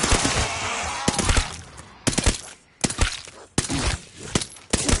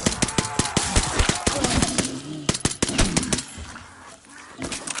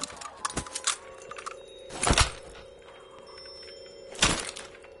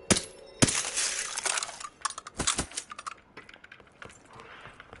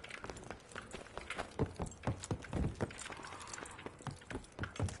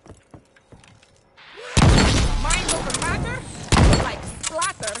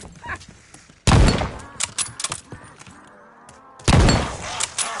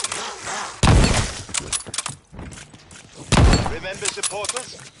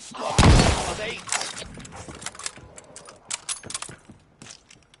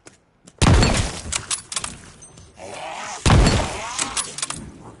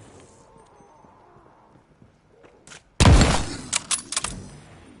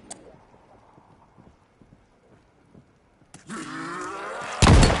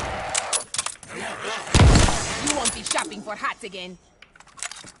 be shopping for hats again.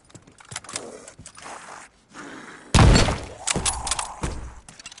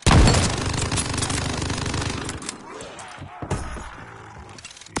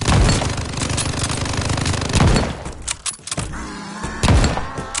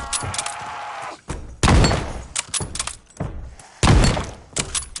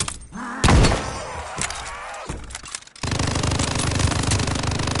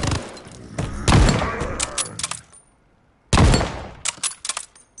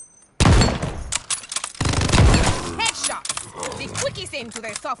 To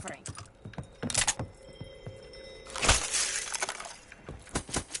their suffering.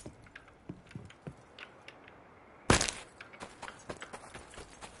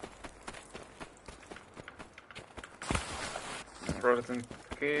 Agora tenho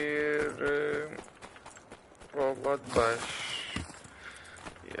que ir para o lado de baixo.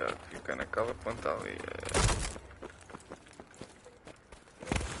 E ficar naquela ponta ali.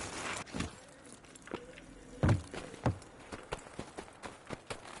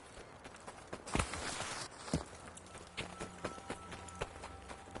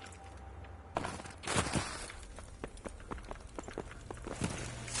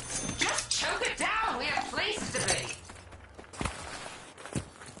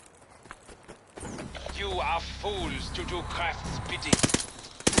 Fools to do craft's bidding.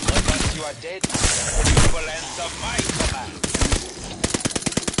 But once you are dead, you will answer my command.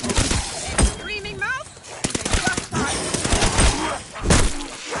 Screaming mouth?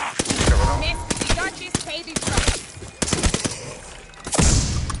 Miss the Duchess paid his price.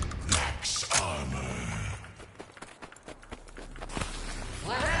 Max armor.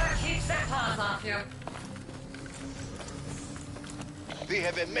 Whatever keeps their paws off you. We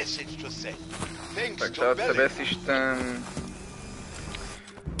have a message to send. Thanks Já to de saber se isto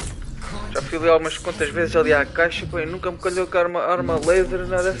já fui ali algumas quantas vezes ali à caixa, pô, e nunca me calhou com a arma laser,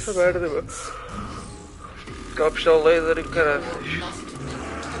 nada dessa merda, pô. Aquela pistola laser e caraças.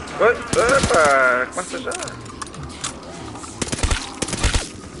 Oi, opa, começa já.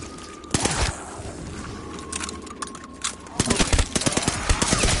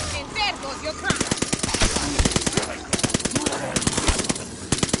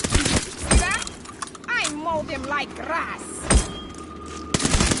 Them like grass.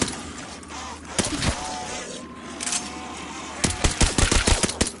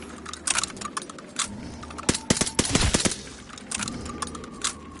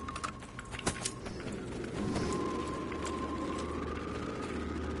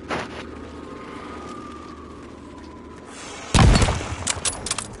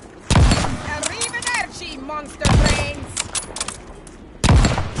 Arrivederci, monster brains.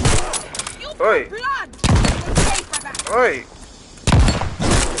 Oi. Blood. Oi!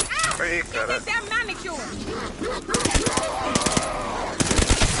 Oi, cara. Damn manicure.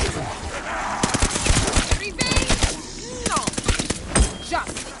 Revenge? No.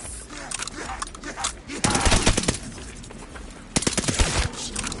 Justice.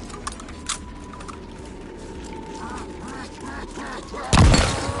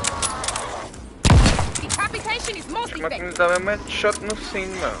 Decapitation is most effective. Mas me dava um headshot no sim,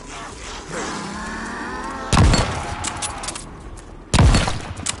 não.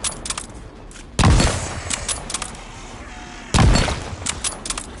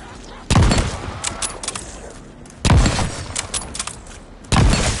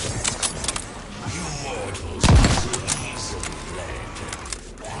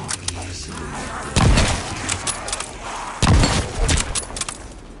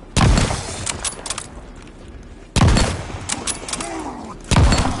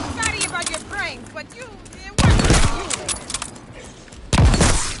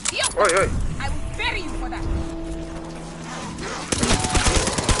 Oi, oi. I will bury you for that.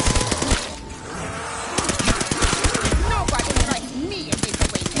 Nobody strikes me in this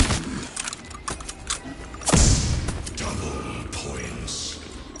awakening. Double points.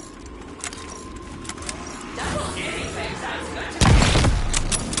 Double anything sounds good to me.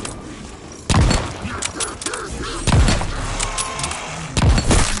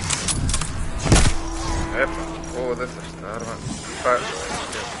 Epa, foda-se esta arma. Faz.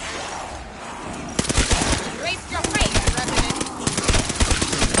 Raise your face, Revenant.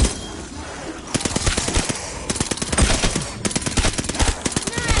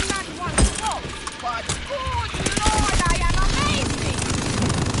 I'm not one close, but good lord, I am amazing!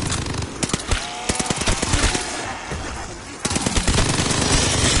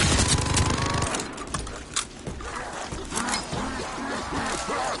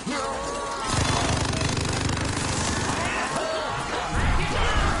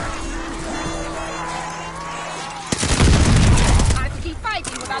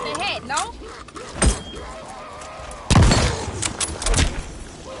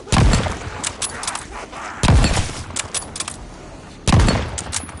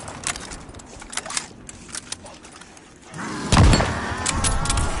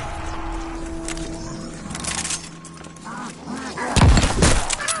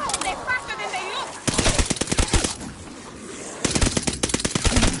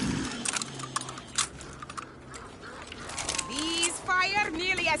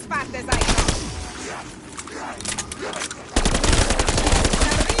 fast as I go.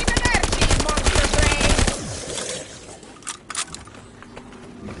 Arrivederci, monster brain.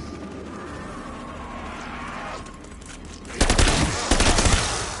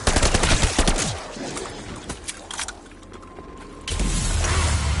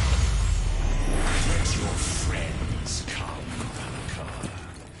 Let your friends come, Vanguard.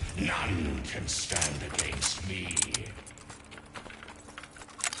 None can stand against me.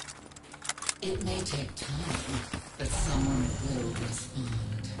 It may take time, but someone will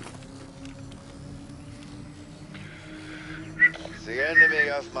respond. The enemy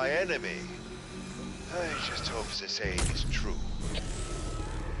of my enemy. I just hope the saying is true.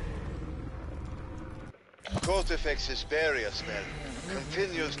 Cortifex's barrier spell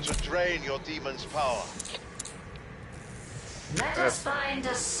continues to drain your demon's power. Let us find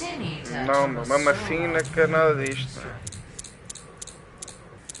a Sin-Eater Não, to mesmo assim não quer nada disto.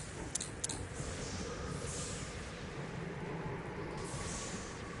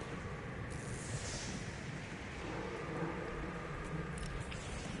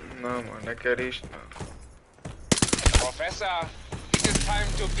 Não, mano, não quero isto, não. Professor, it is time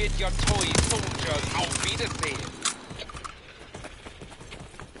to bid your toy soldiers auf Wiedersehen.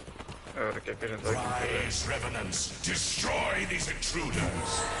 Agora o que é que a gente vai aqui fazer? Rise, revenants. Destroy these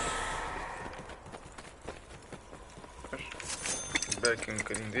intruders. Ver aqui um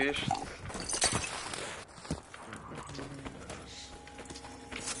bocadinho disto.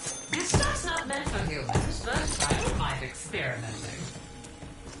 This stuff's not meant for humans, but I don't mind experimenting.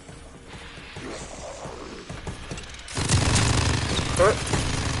 Oh.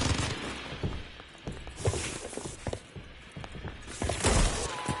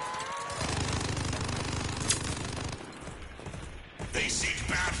 They seek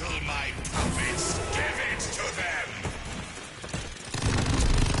battle, my puppets. Give it to them.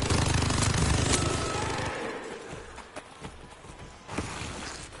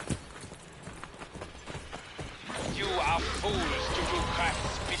 You are fools to do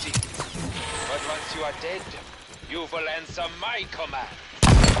craft's bidding. But once you are dead, you will answer my command.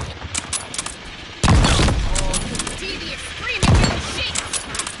 Devious screaming little shit!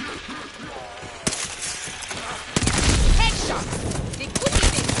 Headshot! The cookie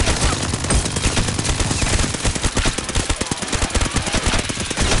thing!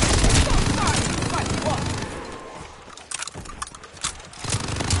 So sorry to cut you off.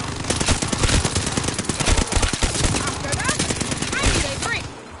 After that, I need a drink.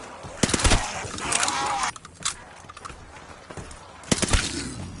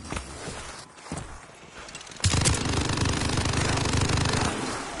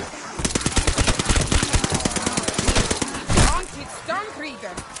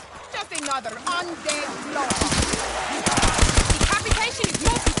 Just another undead blow-off. Decapitation is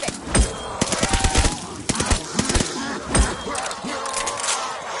multi-effective.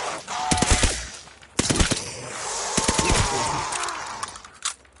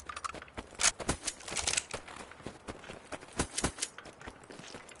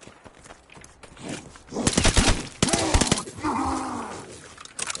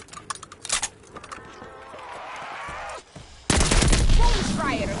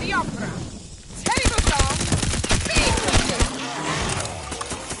 Rider, the opera. Terrible song. Big mistake.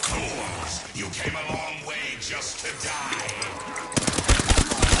 Fools, you came a long way just to die.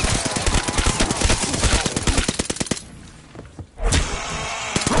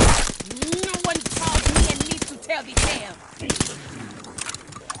 No one calls me and needs to tell the tale.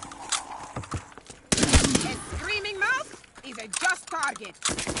 A screaming mouth is a just target.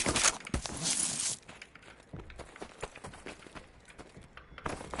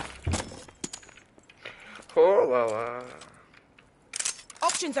 Oh lá lá.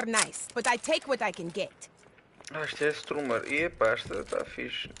 Options are nice, but I take what I can get. Ah, isto é Strummer. E epá, esta está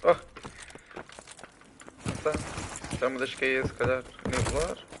fixe. Oh! Tá. Já me das cair, se calhar,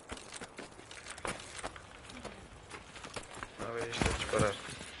 nivelar. A ver, isto a disparar.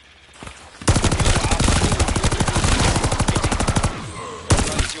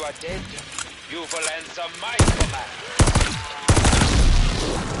 Once you are dead, you will answer my command.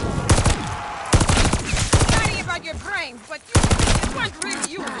 Sorry about your brain, but you weren't really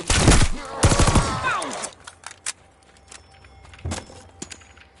using it. Found it.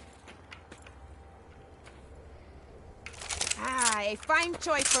 Ah, a fine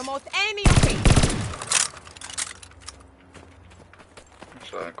choice for most any occasion.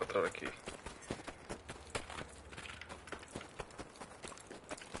 Vamos lá encontrar aqui.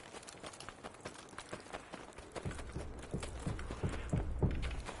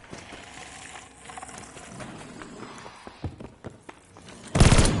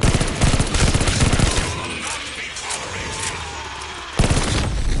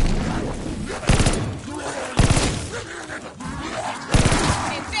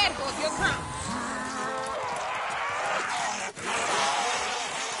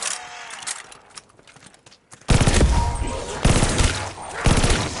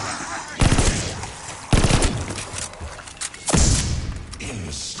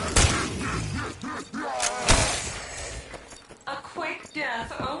 A quick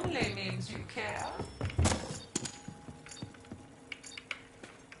death only means you care.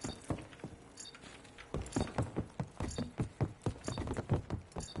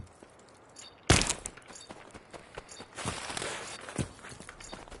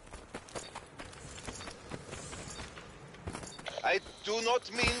 I do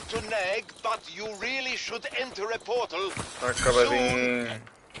not mean to nag, but you really should enter a portal soon.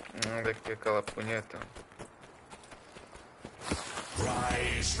 Onde é que é aquela punheta?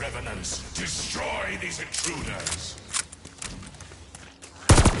 Rise, revenants. Destroy these intruders.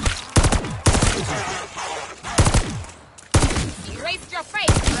 Erase your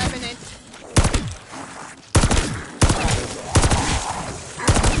face, Revenant.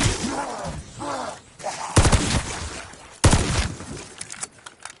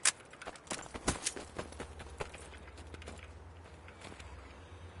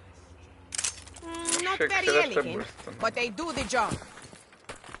 Not very elegant, but they do the job.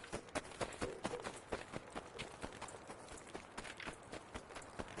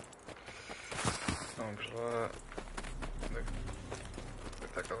 Vamos lá. Onde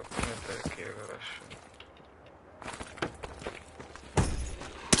está aquela punheta aqui agora, acho.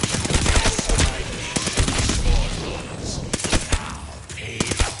 Pay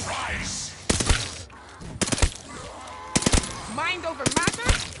the price. Mind over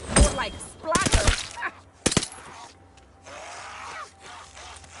matter? More like splatter.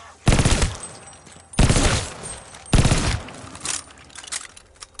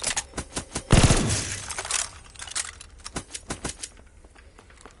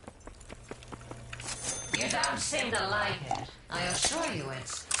 You don't seem to like it. I assure you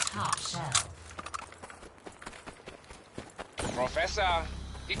it's top shelf. Professor,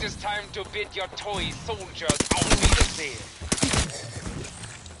 it is time to bid your toy soldiers auf Wiedersehen.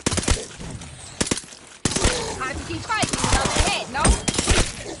 Hard to keep fighting without the head, no?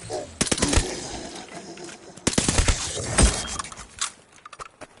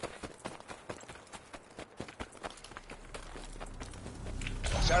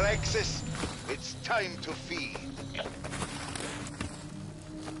 Alexis, it's time to feed.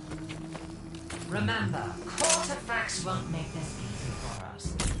 Remember, quarterbacks won't make this easy for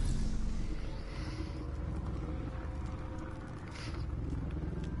us.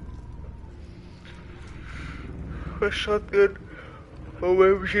 A shotgun.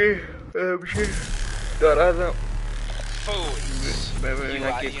 OMG. OMG. Dourada. Fools, Vai you vir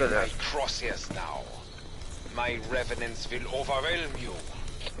are aqui, in cadê? my crosshairs now. My revenants will overwhelm you.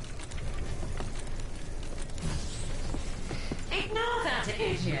 Ignore that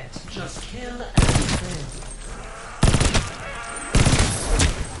idiot. Just kill and kill.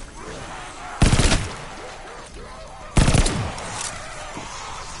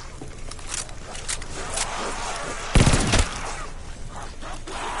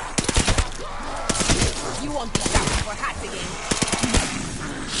 You won't be stopped for hats again.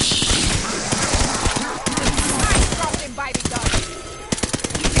 I dropped him by the gun.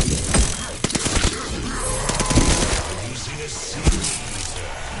 Using a seed.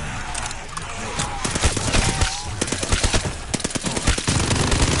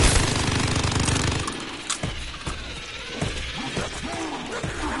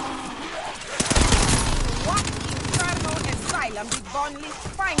 What infernal asylum did Von List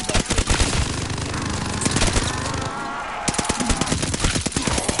find them?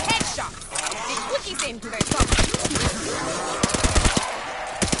 Headshot! The quickies into their cover.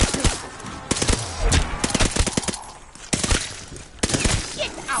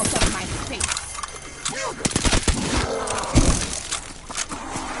 Get out of my face!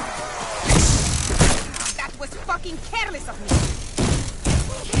 That was fucking careless of me!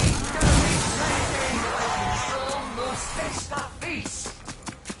 Almost fixed the beast.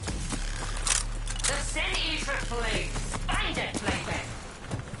 The Sin Eater flees. Find it, plaything.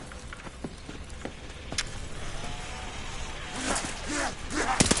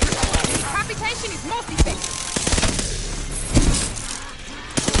 Decapitation is most effective.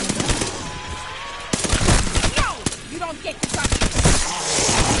 No! You don't get to touch me.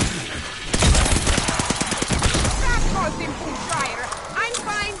 That caused him to dryer. I'm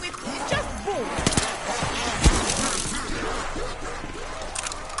fine with just boom.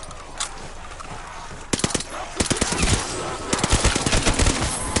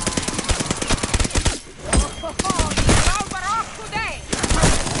 Oh, the alarms are off today.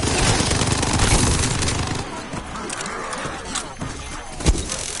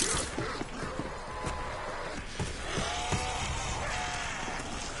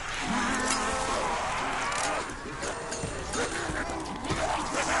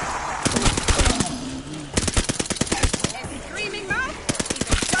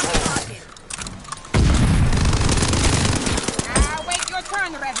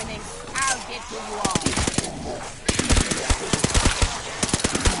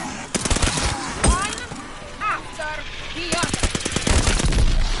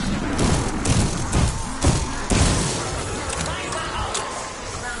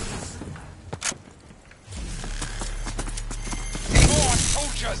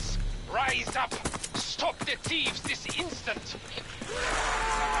 traitors! Rise up! Stop the thieves this instant!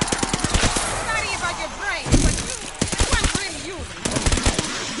 Sorry about your brain, but you weren't really using it.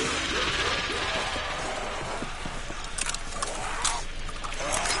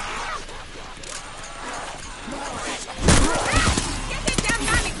 Get that damn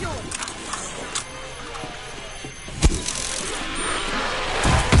manicure!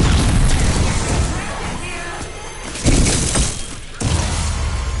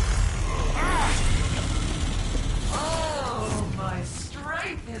 Oh, my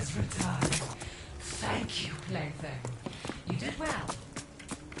strength is returned. Thank you, plaything. You did well.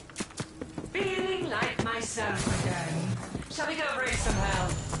 Feeling like myself again. Shall we go raise some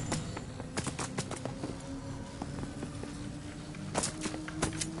hell?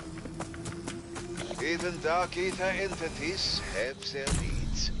 Even Dark Ether entities have their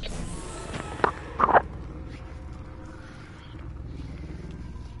needs.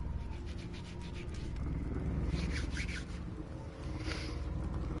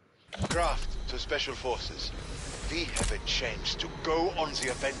 Craft to Special Forces. We have a chance to go on the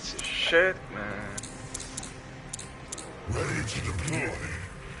offensive. Shit, man. Ready to deploy.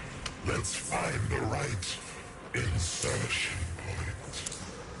 Let's find the right insertion point.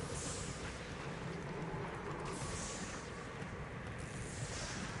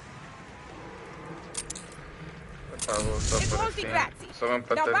 It's multi grazie.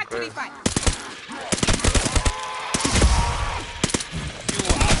 Now back to the fight. You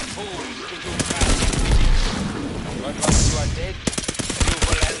are fools to do craft activities. But once you are dead, you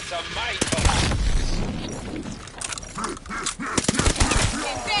will enter my command.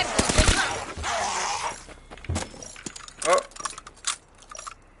 Oh,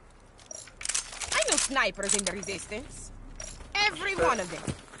 I know snipers in the Resistance. Every one of them.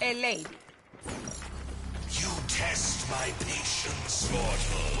 A lady. You test my patience,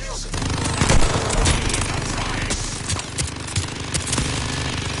 mortals.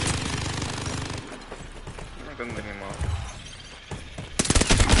 no tengo ni modo.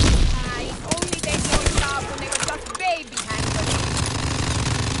 Only they don't stop when they were just baby handlers.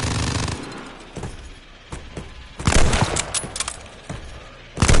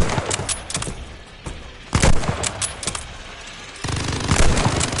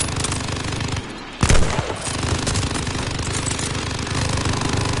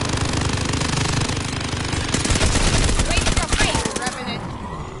 Raise your face, Revenant.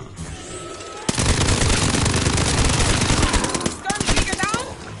 Stormtrooper down,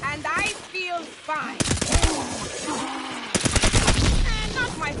 and I feel fine. And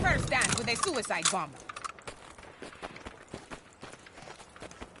not my first dance with a suicide bomber.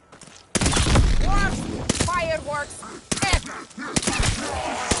 Worst fireworks ever.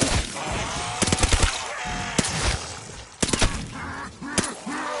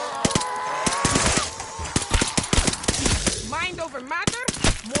 Mind over matter?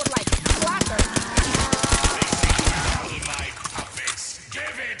 More like clatter. All my puppets,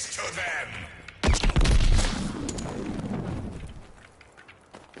 give it to them.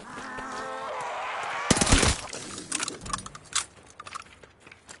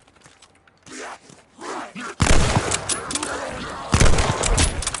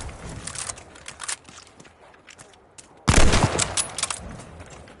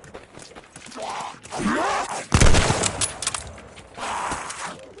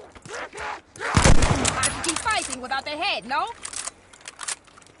 I'd keep fighting without a head, no?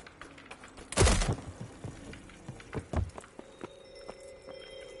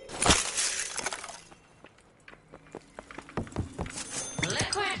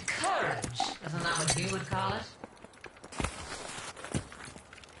 Liquid courage. Isn't that what you would call it?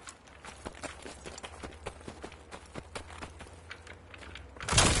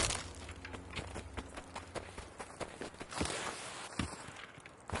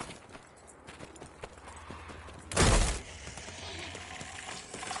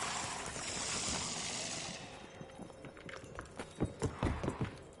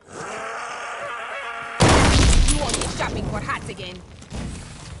 You won't be shopping for hats again.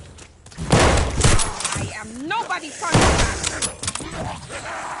 I am nobody's concern.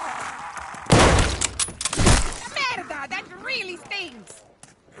 Merda, that really stings.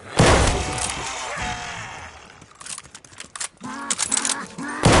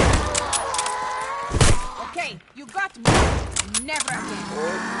 Okay, you got me. Never again.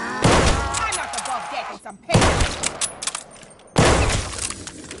 I'm not above getting some pay.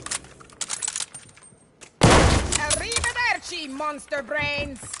 Arrivederci, monster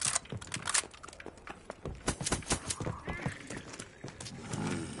brains!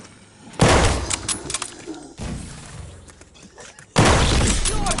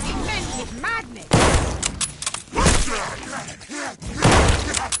 You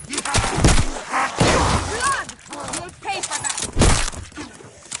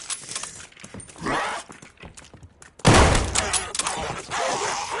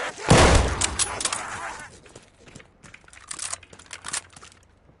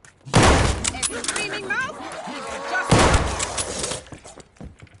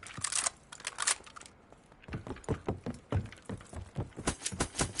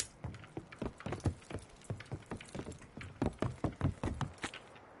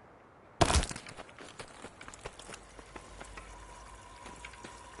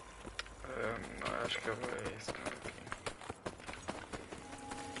acho que eu vou esse cara aqui.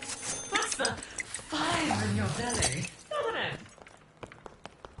 That's the fire in your belly, isn't it?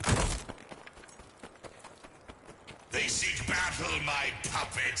 They seek battle, my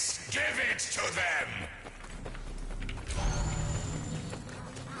puppets. Give it to them.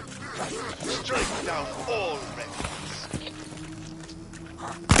 Strike down all rebels.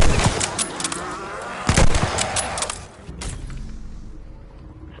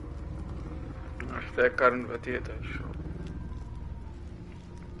 Acho que é carne batida, show.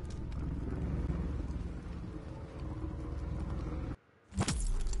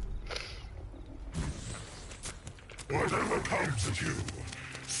 Whatever comes at you,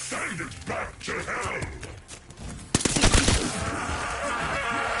 send it back to hell.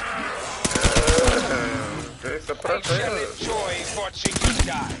 Essa I prata shall é... enjoy watching you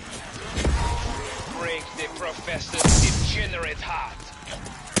die. Break the professor's degenerate heart.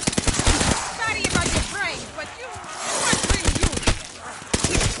 Sorry about your brain, but you weren't really using it.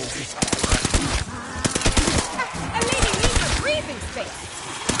 A lady needs a breathing space.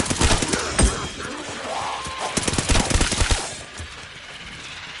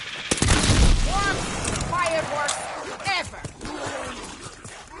 Worst fireworks ever.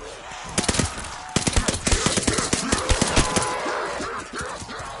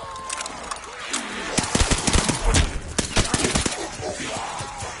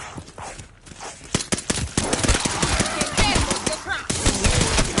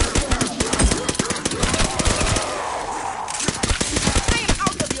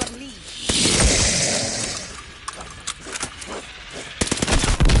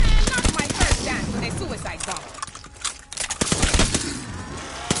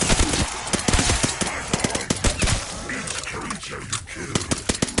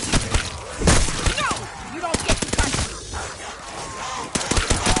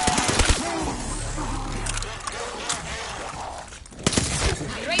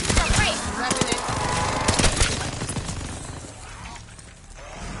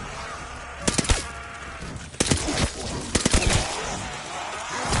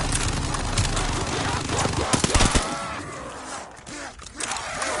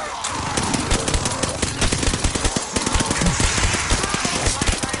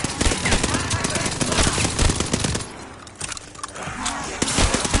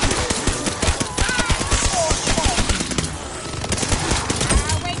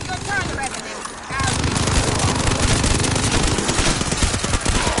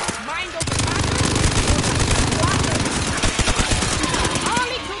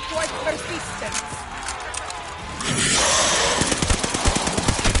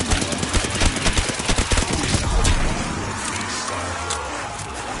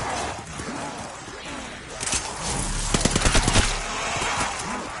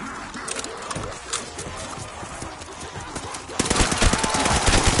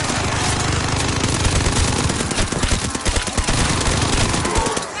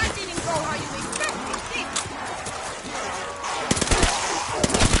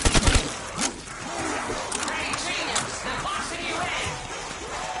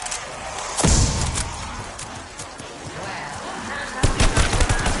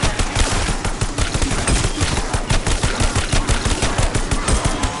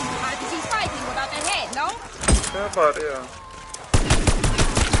 Body, yeah.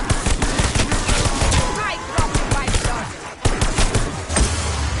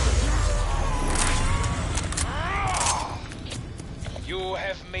 You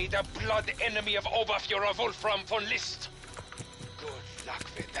have made a blood enemy of Oberführer Wolfram von List. Good luck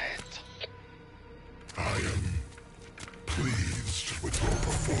with that. I am pleased with your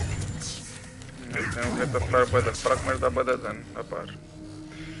performance. Tenho que tapar bué da fraco, mas dá bué de dano, a par.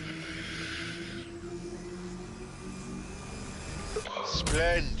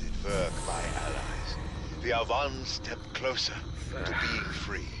 Splendid work, my allies. We are one step closer to being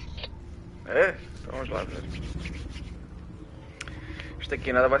free. É? Então vamos lá ver. Isto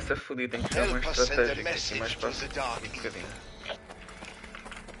aqui nada vai ser fodido, tem que ser uma Help us send a estratégia aqui mais message to fácil. the dark Um bocadinho.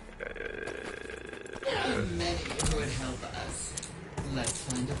 There are many who would help us. Let's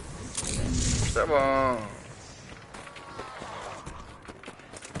find a person. Está bom.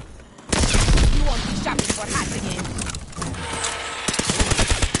 You won't be shopping for hats again.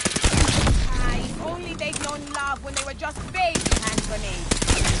 If only they'd known love when they were just baby hand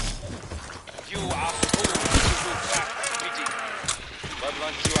grenades. You are fools to do craft bidding. But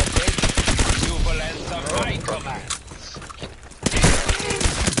once you are dead, you will answer my commands.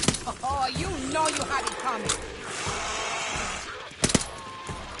 Oh, you know you had it coming.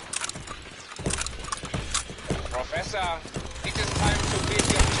 Professor, it is time to bid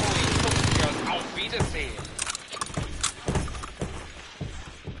your toy soldiers auf Wiedersehen.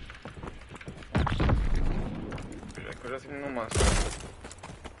 Já que eu já tenho no máximo.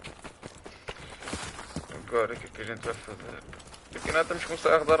 Agora o que é que a gente vai fazer? Aqui nada, temos que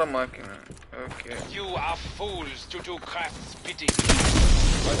começar a rodar a máquina. Ok. You are fools to do Kraft's bidding.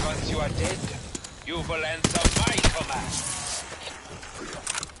 But once you are dead, you will answer my command.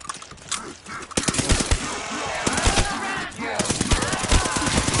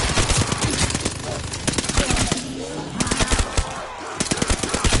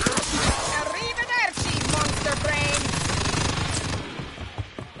 Arrivederci, monster brain!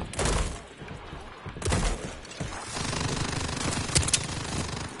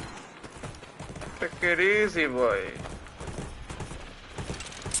 Take it easy, boy.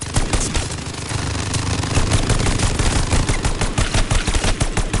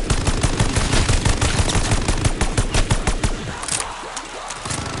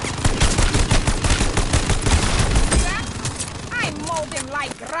 I mold him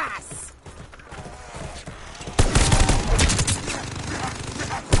like grass!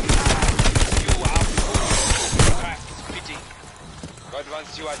 You are fools to do Kraft's bidding. But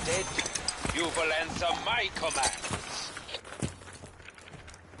once you are dead, you will answer my commands.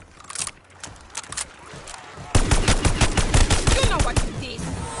 You know what it is!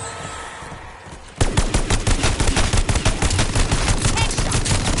 Headshot!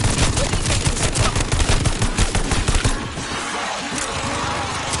 What do you think is it?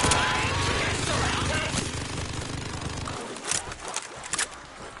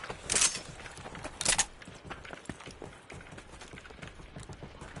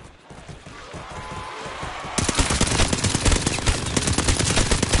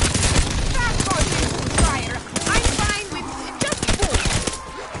 That was a fire! I'm fine with just bull!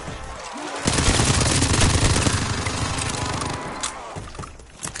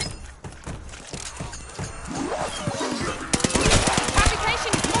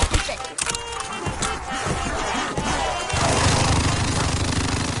 Habitation is most effective.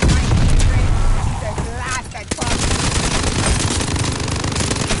 The last I found.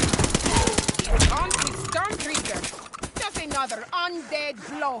 On with Stormtrooper. Just another undead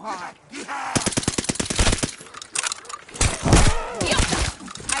blowhard. Yep.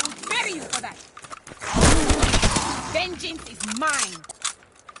 I will bury you for that. Vengeance is mine.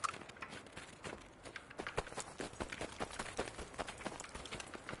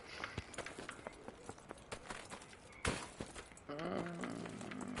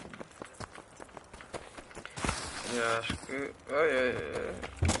 E acho que. Ai, ai, ai.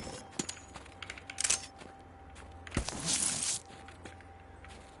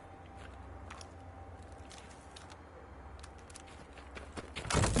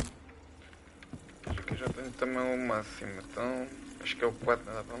 Acho que já tenho também o máximo, então. Acho que é o 4,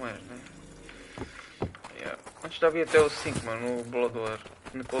 não dá para mais, né? Yeah. Antes já havia até o 5, mano, no Blood War,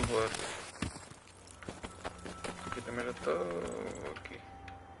 no Cold War. Aqui também já estou. Aqui.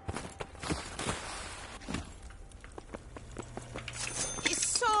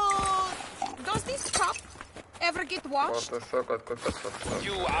 So, does this cup ever get washed? Falta só 4.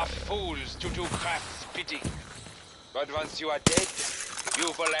 You are fools to do Kraft's bidding. But once you are dead,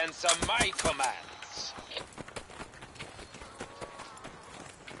 you will answer my commands.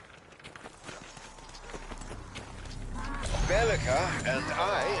 Bellica and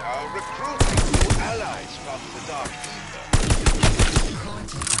I are recruiting new allies from the Dark Ether.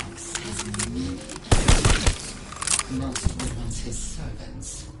 Cortex has many multiple ones his servants.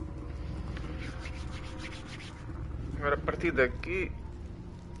 Agora a partir daqui.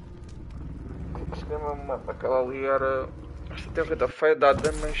 Acho que é uma mapa. Aquela ali era. Esta tem feita feia, dá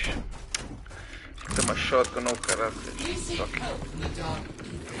damage. Acho que tem uma shotgun ou caraças. Só que.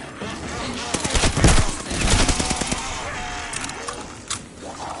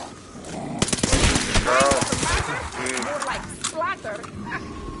 More like splatter.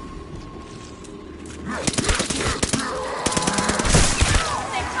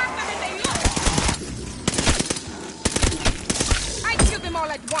 They're faster than they look. I'd kill them all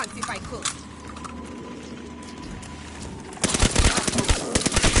at once if I could.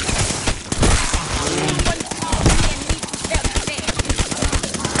 One call me and leave to them dead.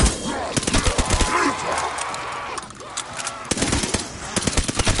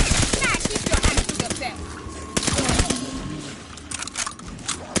 Nah, keep your hands to yourself.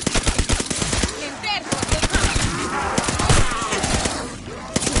 And there's what they come.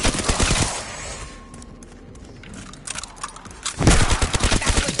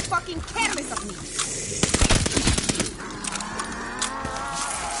 That was fucking careless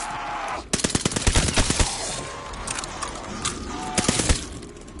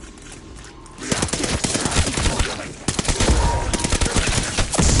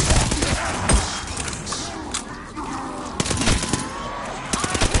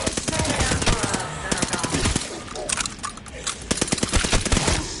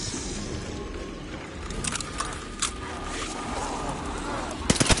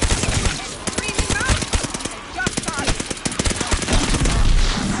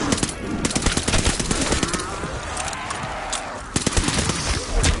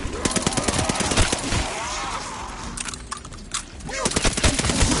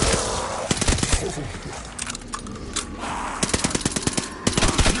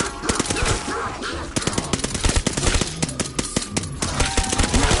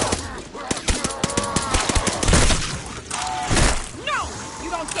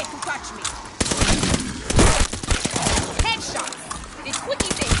don't get to touch me. Headshot. This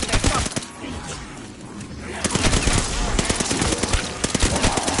quickie thing to their top.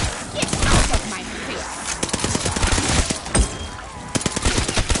 Get out of my face.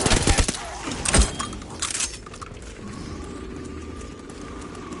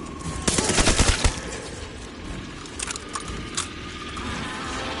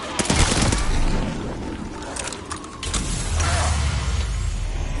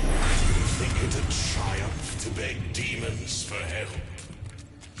 For help.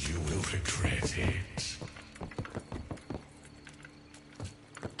 You will regret it.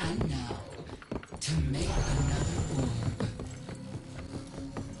 And now, to make another orb.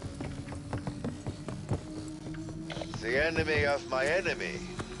 The enemy of my enemy.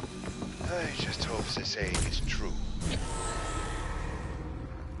 I just hope the saying is true.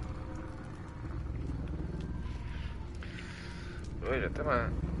 Olha,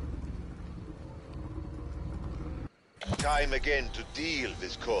 tamam. Time again to deal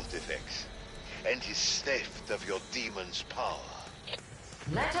with Cortifex and his theft of your demon's power.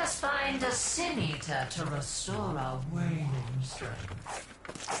 Let us find a Sin Eater to restore our waning strength.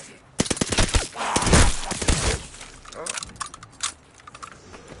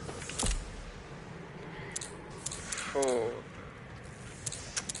 Oh.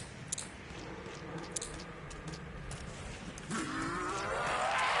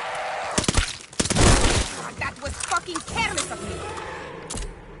 That was fucking careless of me.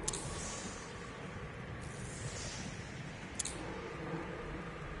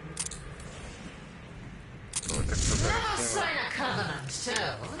 Let us sign a covenant,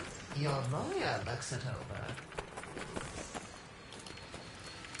 too. Your lawyer looks it over.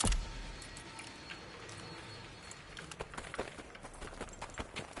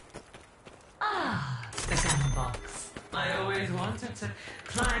 Ah, the gun box. I always wanted to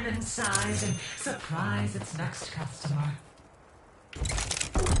climb inside and surprise its next customer.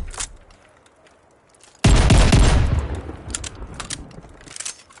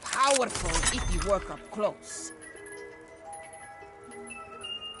 Powerful if you work up close.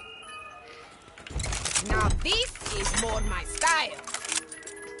 Now this is more my style.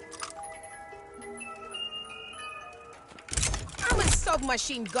 I'm a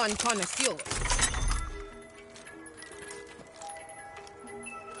submachine gun connoisseur.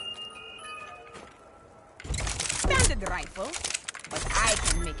 Standard rifle, but I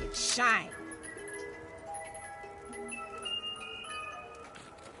can make it shine.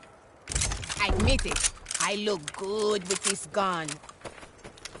 Admit it, I look good with this gun.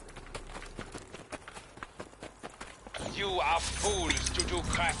 You are fools to do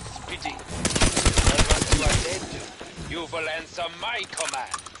craft's bidding. But once you are dead, you will answer my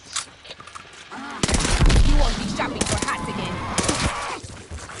commands. You won't be shopping for hats again.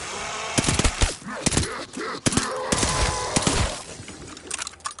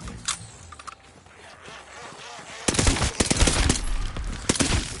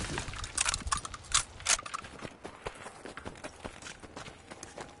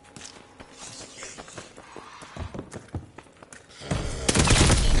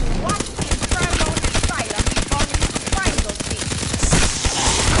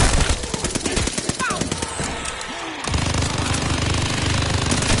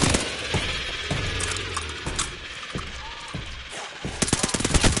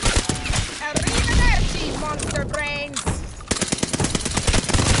 Monster brains!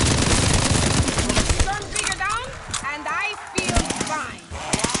 Turn figure down, and I feel fine.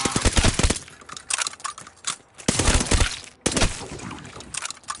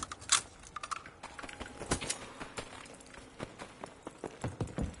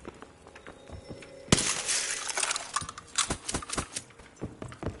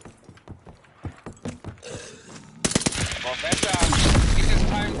 Professor, it is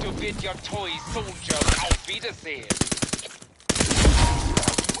time to bid your toy soldiers auf Wiedersehen.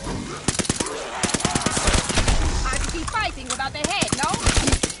 I'd be fighting without a head, no?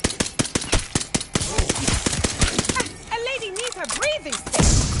 A lady needs her breathing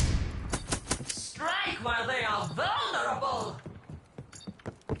space. Strike while they are vulnerable!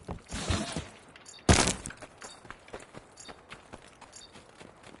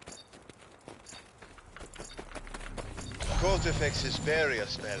 Cortifex's barrier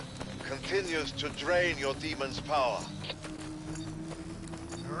spell continues to drain your demon's power.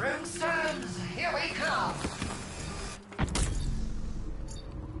 Runestones, here we come!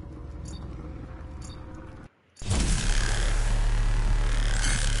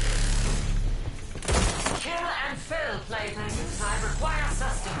 Kill and fill, playthings. I require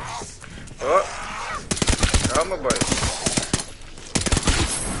sustenance. Oh, calma, boy.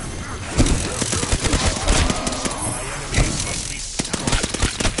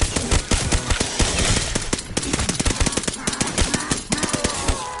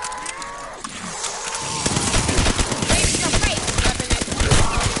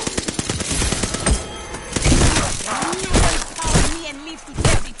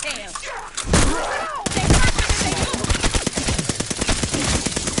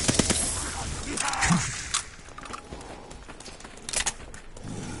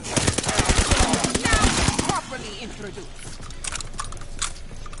 produce.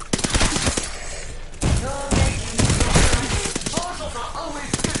 Portals are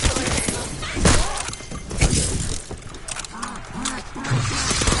always good for the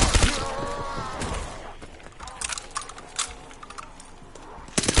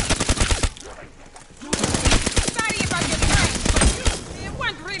Sorry about your time, but it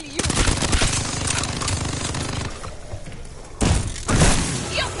wasn't really you.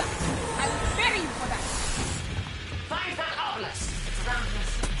 Yota! I will bury you for that. Find that obelisk. It's around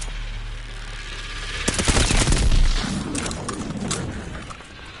this.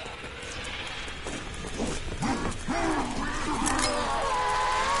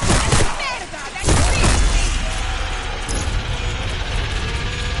 Merda, that's really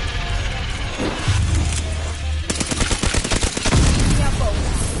mia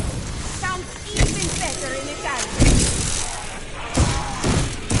boca. Sounds even better in Italian.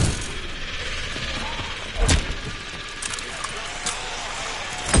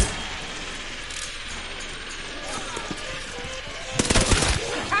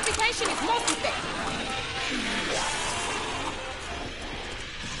 Decapitation is multi-phase.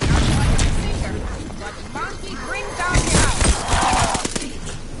 Singer, but monkey bring down the house.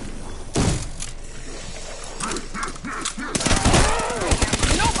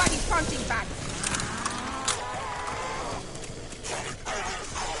 Nobody's punching back.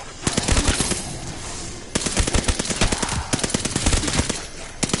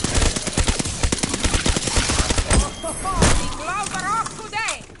 The gloves are off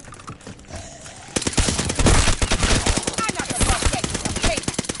today. I'm not above getting some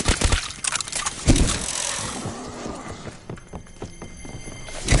paper.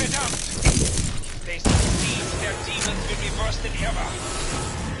 Verdammt! They succeed, their demons will be worse than ever.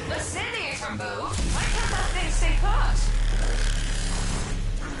 The Siniator move? Why can't that thing stay put?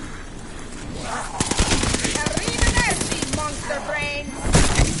 Arrivederci, monster brain.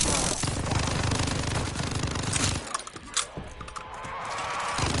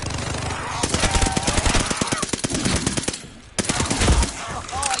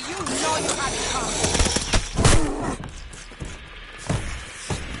 Oh, you know you have it coming.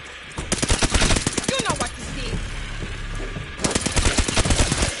 You know what to do.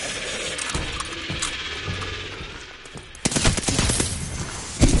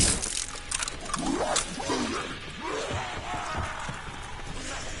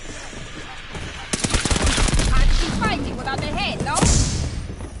 Can't keep fighting without the head, no?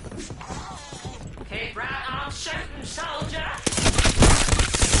 Keep right on shooting, soldier.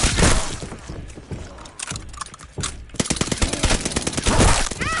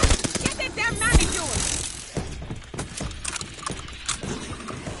 Ah! Get that damn manicure!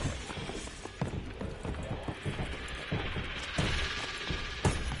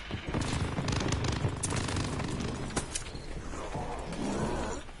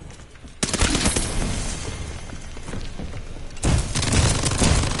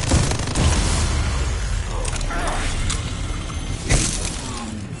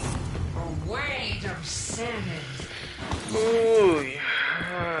 Wait a second. Ui.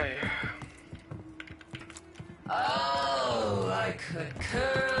 Ai. Oh, I could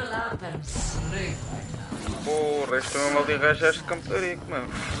curl up and sleep right now. Porra, este mesmo ali arranjaste camparico, meu.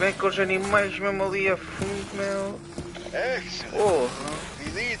 Vem com os animais mesmo ali a fundo, meu. Excellent. Porra.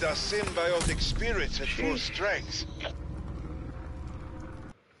 We need our symbiotic spirits at full strength.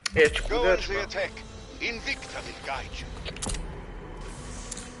 É Go on descuidados, the meu. attack. Invicta will guide you.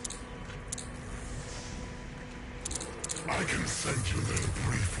 I can send you there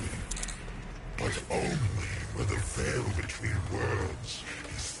briefly, but only where the veil between worlds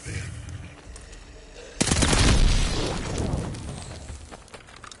is thin.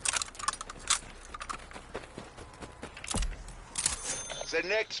 The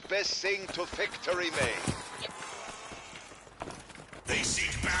next best thing to victory, May. They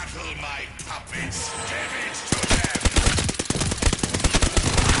seek battle, my puppets. Give it to them.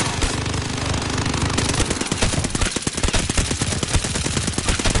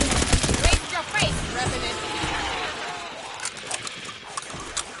 Raise your face, Revenant.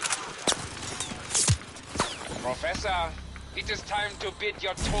 Professor, it is time to bid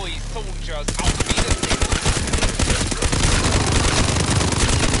your toy soldiers outbid the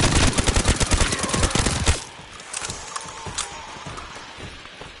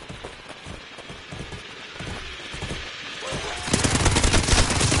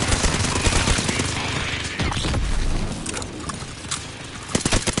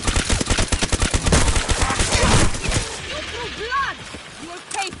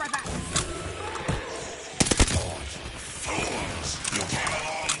Fools! You came a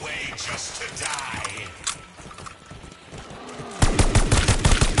long way just to die.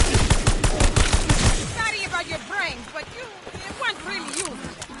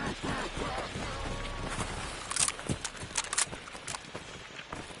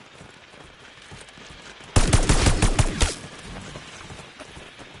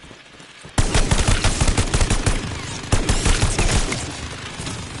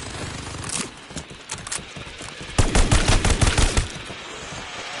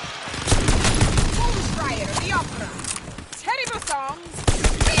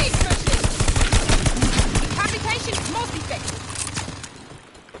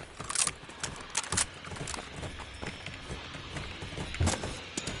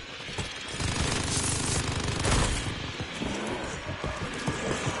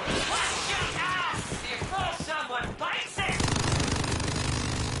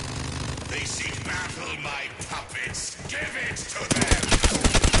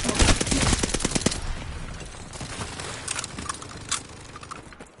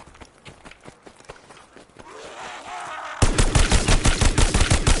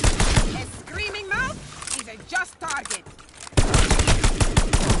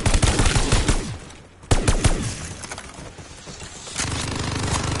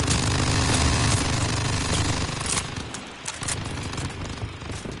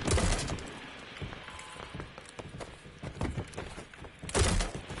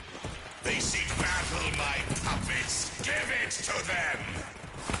 They seek battle, my puppets. Give it to them.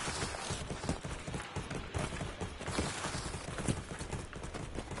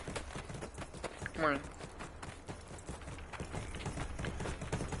 Mãe.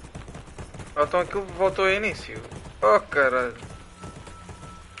 Ah, então aquilo voltou ao início. Oh, caralho.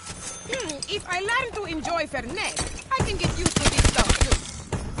 If I learn to enjoy Fernet, I can get used to this stuff too.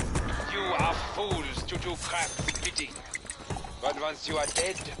 You are fools to do craft fitting. But once you are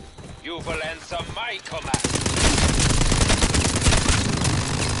dead, you will answer my command.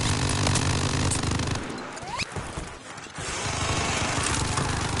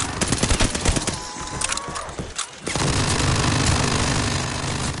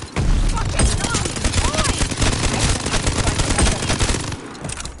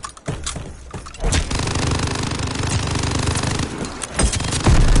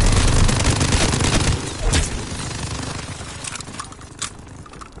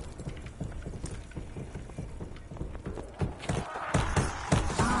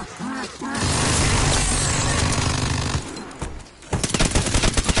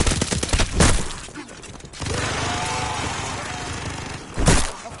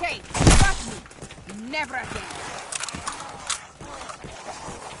 Never again.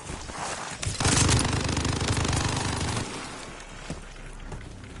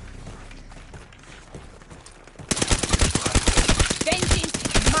 Vengeance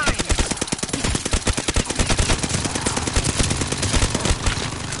is mine.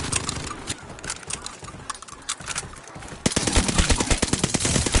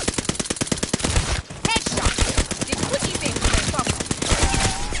 Headshot. The quickie thing will pop up.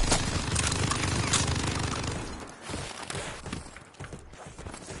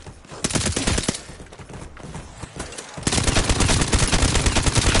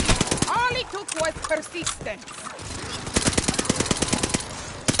 Was persistent.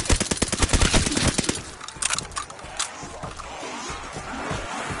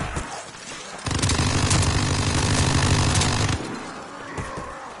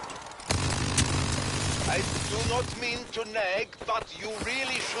 I do not mean to nag, but you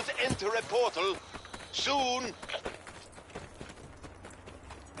really should enter a portal soon.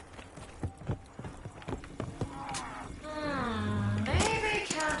 Maybe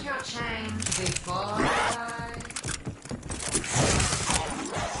count your change before I...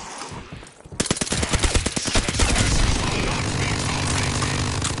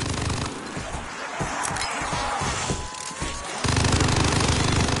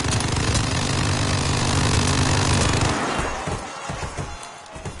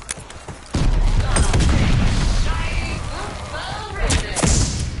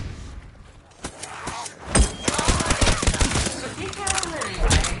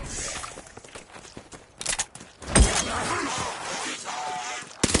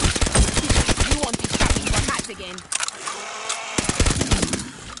 Again.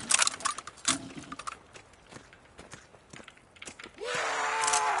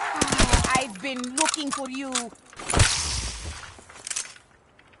 I've been looking for you.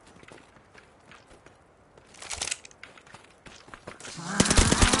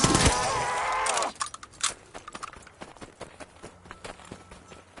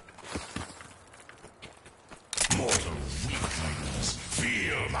 Mortal weaklings,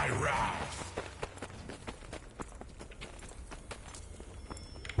 feel my wrath.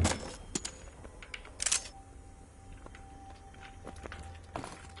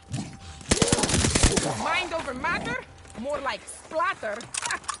 Mind over matter? More like splatter.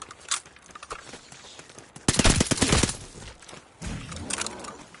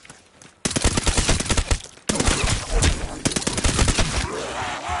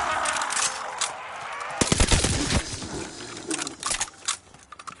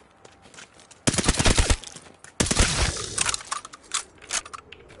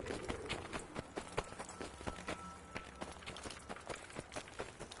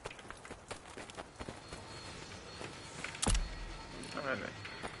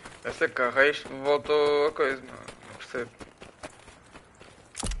 Essa carro é isto, voltou a coisa, não percebo.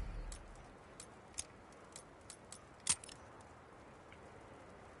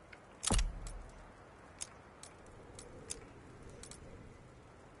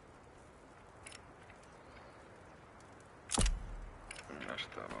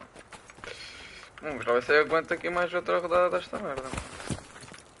 Está bom. Vamos lá ver se eu aguento aqui mais outra rodada desta merda.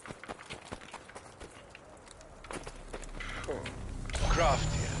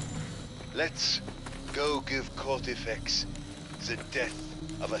 Craft here. Let's go give Cortifex the death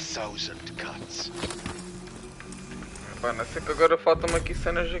of 1,000 cuts. Pá, não sei que agora faltam-me aqui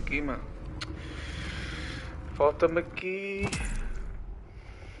cenas aqui, mano. Falta-me aqui...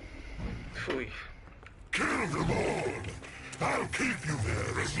 Fui. Kill them all! I'll keep you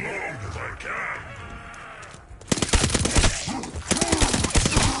there as long as I can!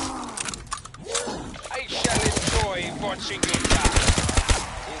 I shall enjoy watching you die.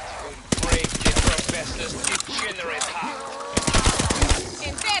 It will break the professor's degenerate heart.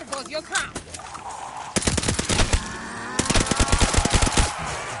 And there goes your crown.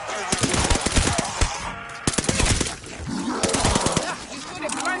 You should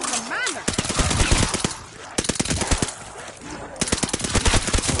have learned some manners.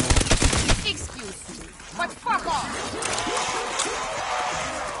 Excuse me, but fuck off.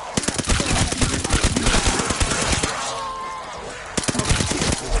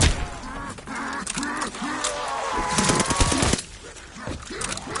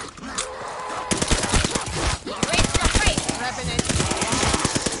 Raise your face, Revenant.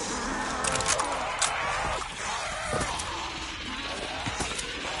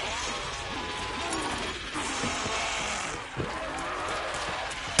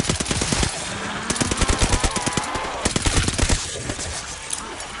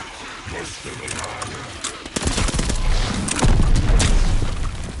 You're still alive!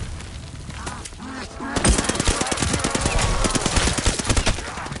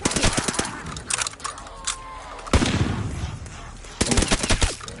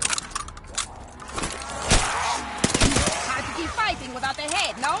 Hard to keep fighting without the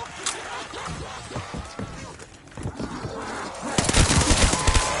head, no?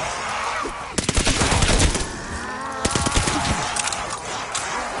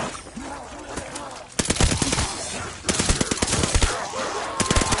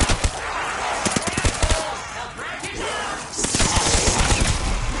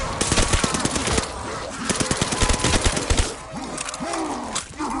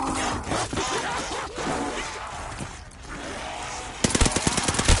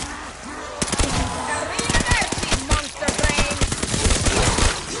 Arrivederci, monster brain!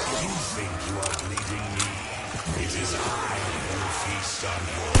 You think you are bleeding me? It is I who will feast on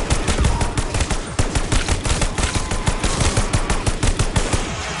you.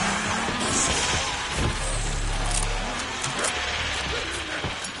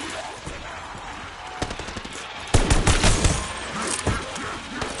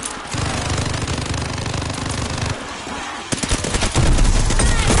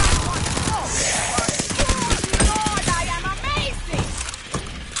 Lord, I am amazing!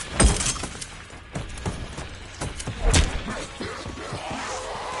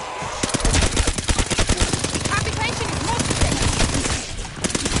 Decapitation is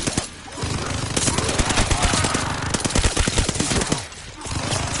multi-taken.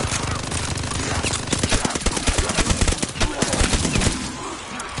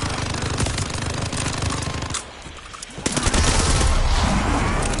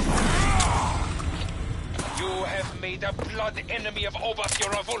 You have made a blood enemy of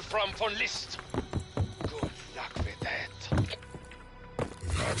Oberfuhrer Wolfram von List. Good luck with that.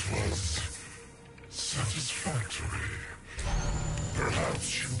 That was satisfactory.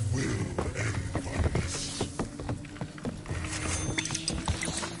 Perhaps you will end on this.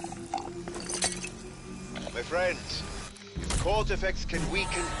 My friends, if cold effects can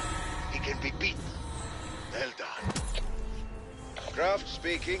weaken, he can be beaten. Well done. Kraft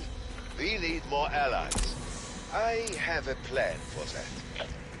speaking. We need more allies. I have a plan for that.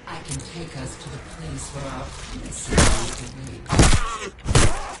 I can take us to the place where our princess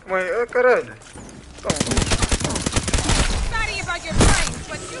awaits. Mãe, caralho. Então, Sorry about your brains,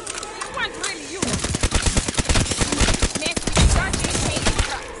 but you weren't really you. Next to the Dutch painted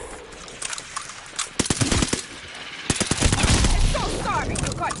trucks. I'm so sorry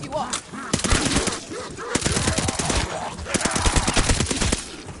to cut you off.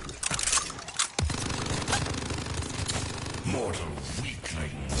 Mortal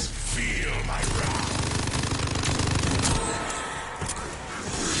weaklings, feel my wrath.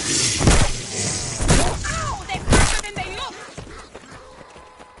 Ow! They're tougher than they look!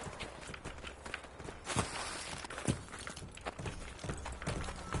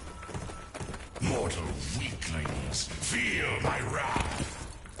 Mortal weaklings, feel my wrath.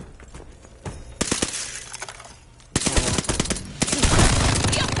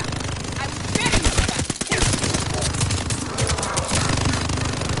 Yoka! I was very for that.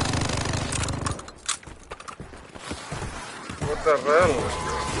 what the hell?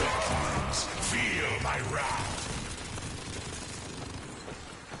 Weaklings, feel my wrath.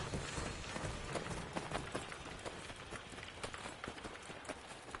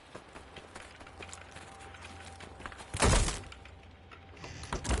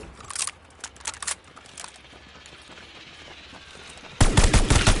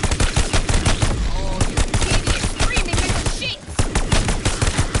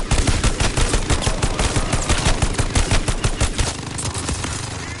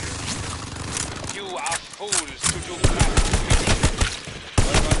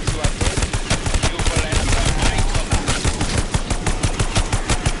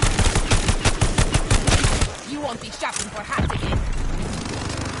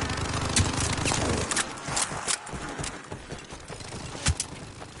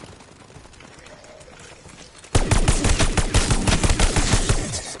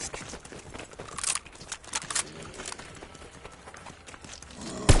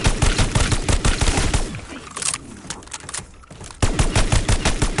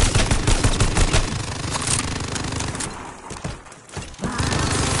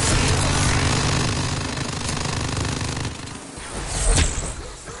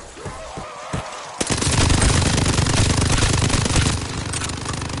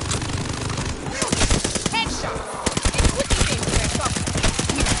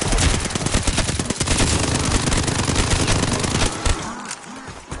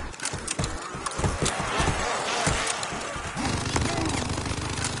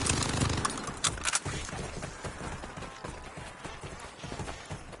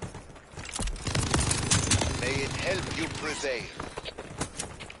 help you prevail.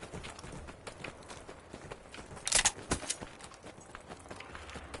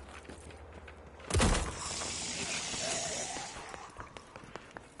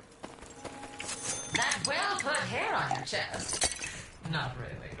 That well-put hair on your chest. Not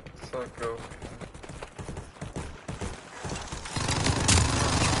really. Psycho.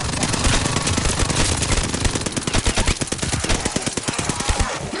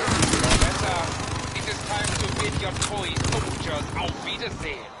 It is time to bid your toy soldiers auf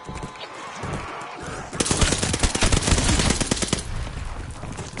Wiedersehen.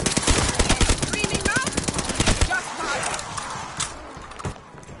 Screaming out? Just hide.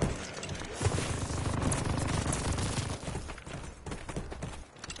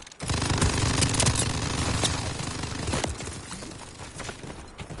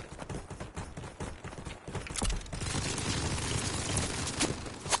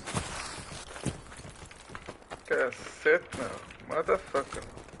 Cacete, meu. Motherfucker.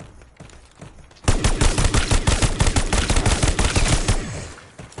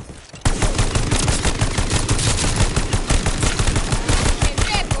 And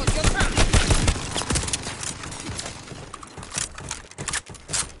there goes your turn.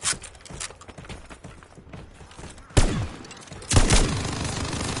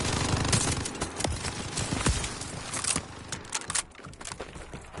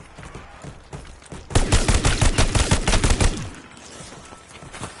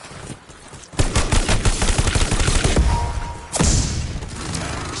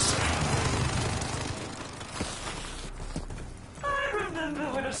 I remember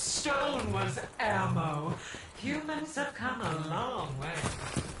when a stone was ammo. Humans have come a long way.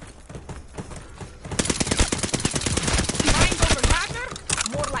 Mind over matter?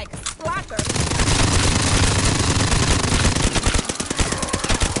 More like splatter.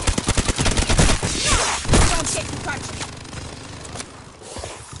 No! Don't get to touch me.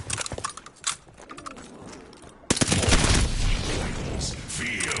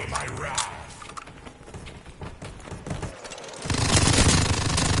 Feel my wrath.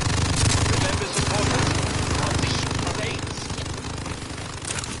 Remember, supporters, our mission remains.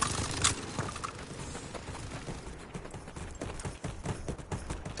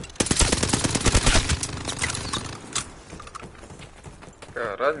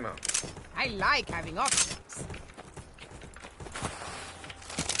 Caralho, meu. I like having options.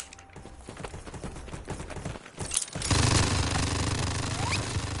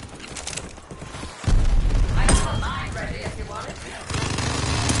 I have a line ready if you want it.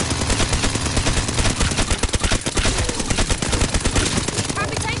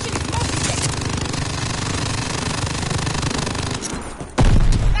 Computation is multi-check.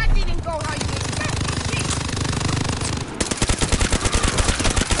 That didn't go how you expected. Shit.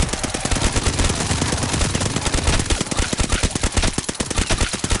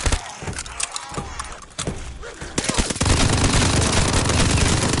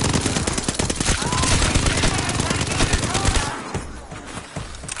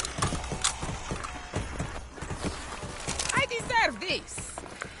 I deserve this.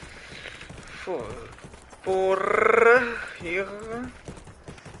 Foda. Porra. Hier.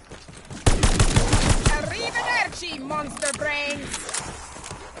 Arrivederci, monster brains.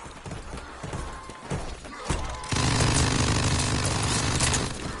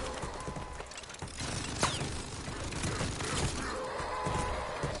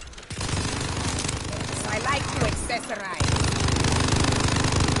 I like to accessorize.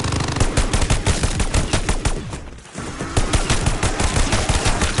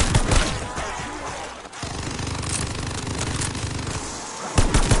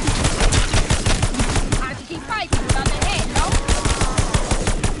 Hard to keep fighting without the head, no?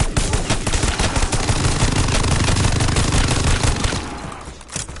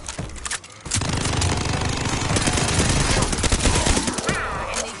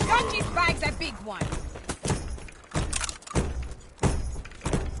 Ah, and the gunny's bag's a big one.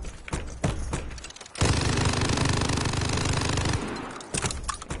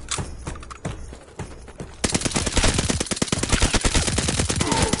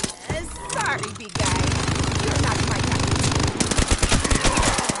 Sorry, big guy. You're not my type.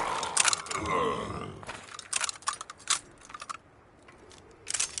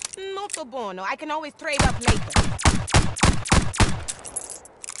 Molto buono. I can always trade up later.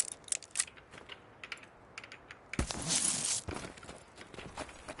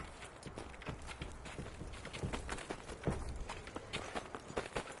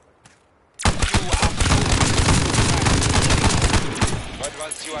 But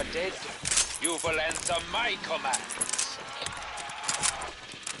once you are dead, you will answer my commands.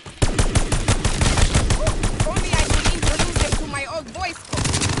 Only I graceful.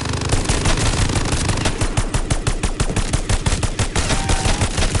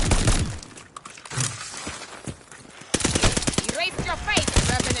 Erase your face,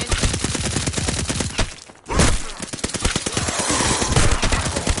 Revenant.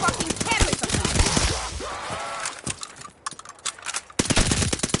 Fucking careless of you.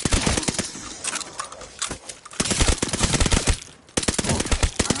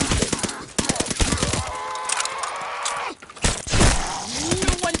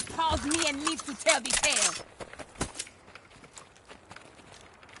 No one calls me and needs to tell the tale.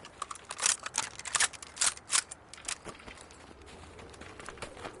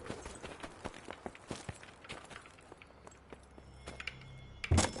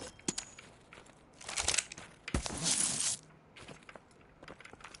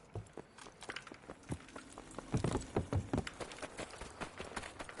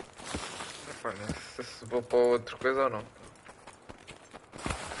 Epá, nem sei se vou para outra coisa ou não.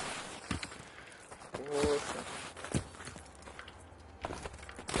 Ouça.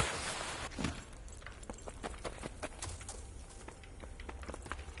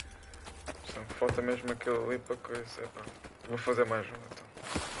 Só falta mesmo aquilo ali para coisa. Epá. Vou fazer mais um então.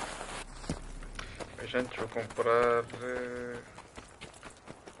 Mas antes vou comprar. Tenho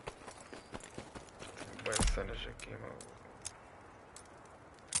boas cenas aqui, meu.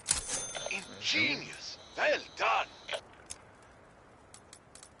 Ingenious. Well done.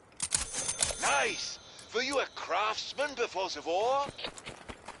 Nice. Were you a craftsman before the war?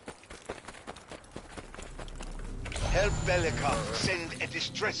 Help Bellica send a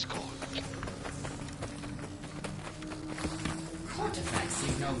distress call. Artifacts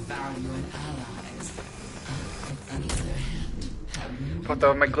see no value in allies. On the other hand, have you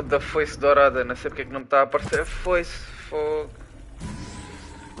Faltava-me aquilo da foice dourada, não sei porque é que não me está a aparecer a foice, fogo.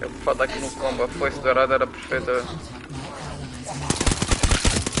 Eu vou falar aqui no combo, a foice dourada era perfeita. contact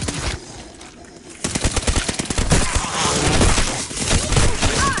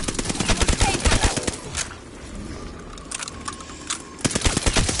my allies?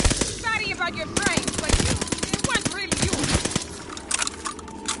 Sorry about your brains, but it wasn't really you.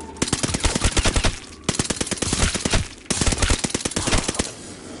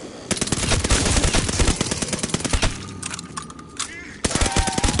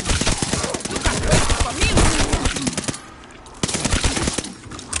 You got questions for me?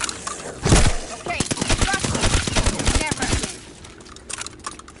 Okay, trust me. Never again.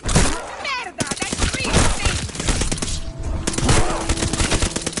 Merda, that's real thing.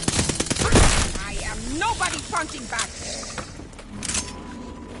 I am nobody punching back.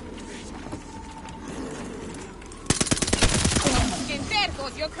 And there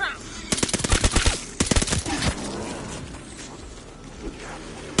goes your crown.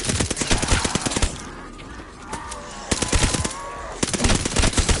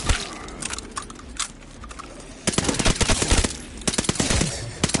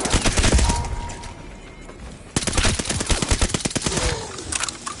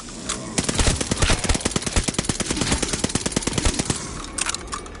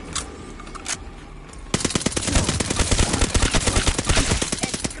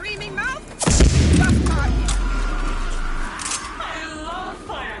 And screaming mouth? Just target. I love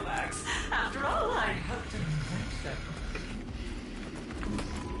fireworks. After all, I helped invent them.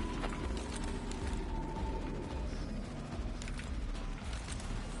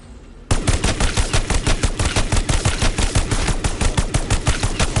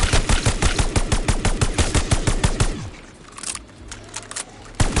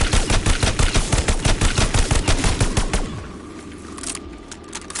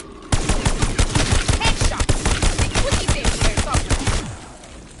 Headshot. They put it in there, doctor.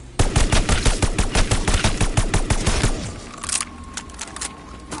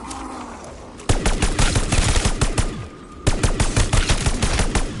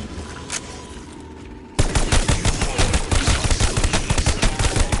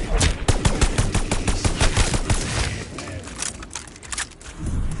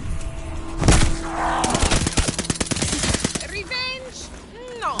 Revenge?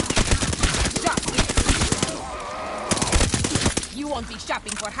 No. Justice. You won't be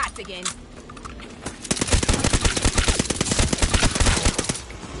shopping for hats again.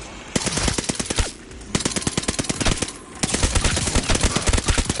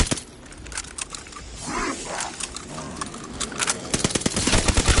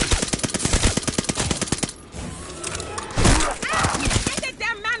 Ah! Get that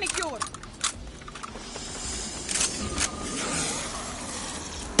damn manicure!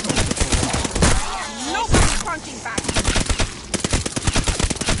 Nobody punching back.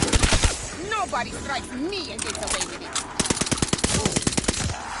 Nobody strikes me and gets away with it.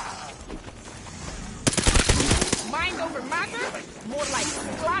 mind over matter? More like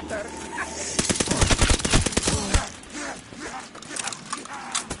splatter.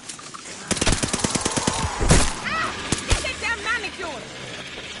 Ah! Get that damn manicure!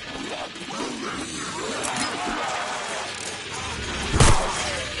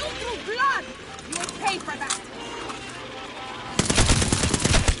 You threw blood! You'll pay for that!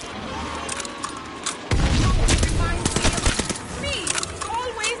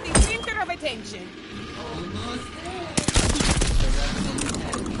 Attention. Almost there. The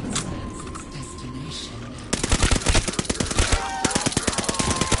representative meets its destination.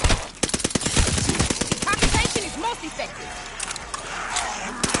 Decapitation is most effective.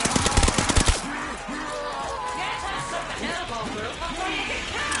 Get us some elbow room before you get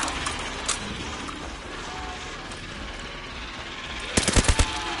count.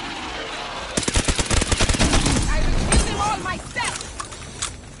 I will kill them all myself.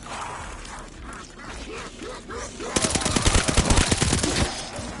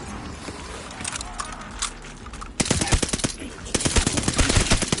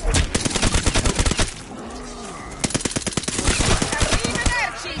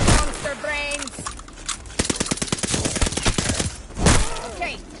 Arrivederci, monster brains.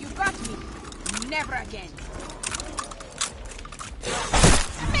 Okay, you got me. Never again.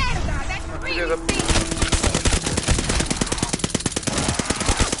 Merda, that's really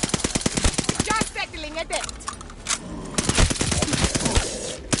just settling a debt.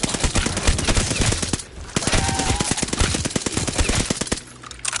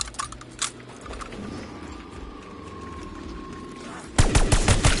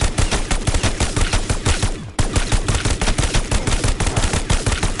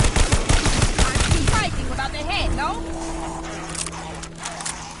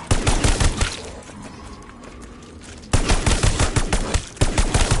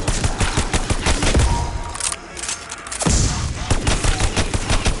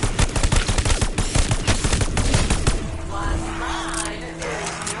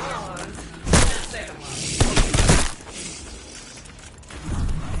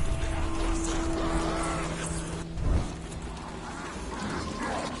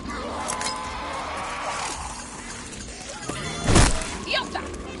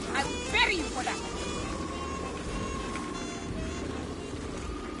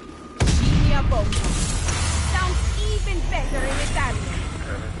 Sounds even better in Italian.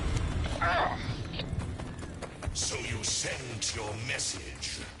 So you sent your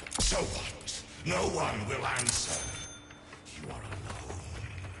message. So what? No one will answer. You are alone.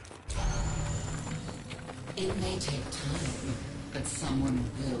 It may take time, but someone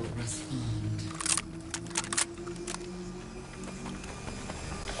will respond.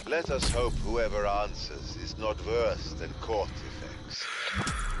 Let us hope whoever answers is not worse than court effects.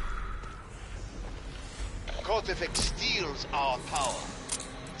 Court effect steals our power.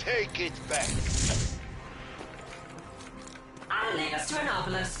 Take it back. I'll leave us to an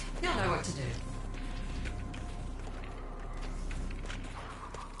obelisk. You'll know what to do.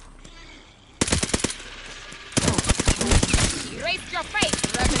 Erase your face,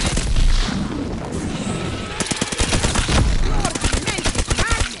 Revenant. Your demented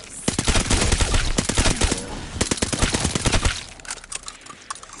madness.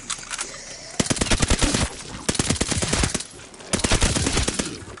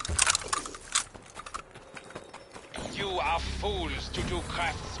 You are fools to do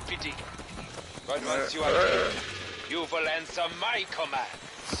craft's bidding. But once you are dead, you will answer my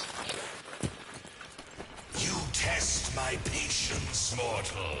commands. You test my patience,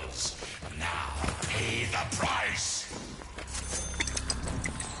 mortals. Now pay the price.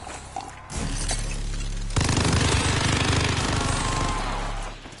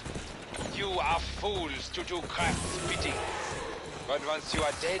 You are fools to do craft's bidding. But once you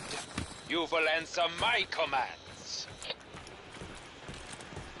are dead, you will answer my commands.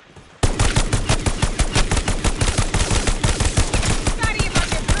 Sorry about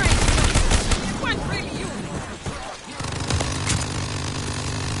your brain. It wasn't really you.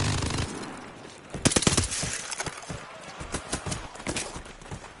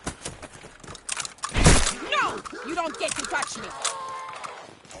 No! You don't get to touch me.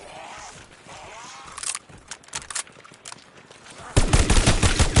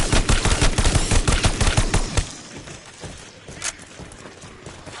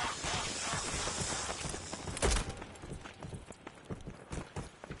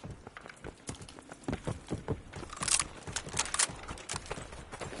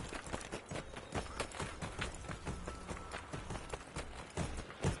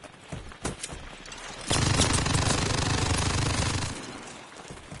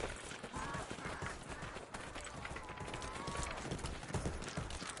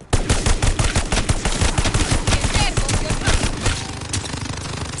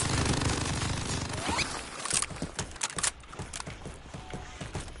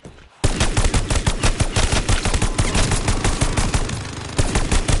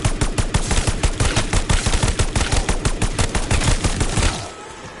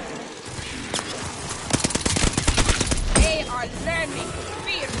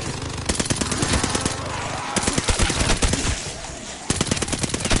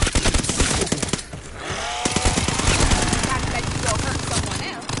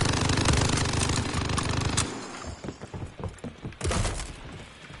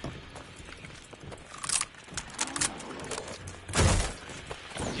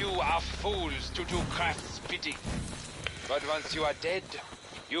 are fools to do craft's bidding. But once you are dead,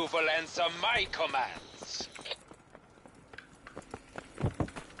 you will answer my commands.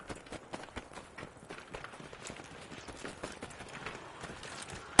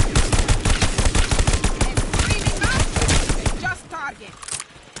 And screaming mouth, just target.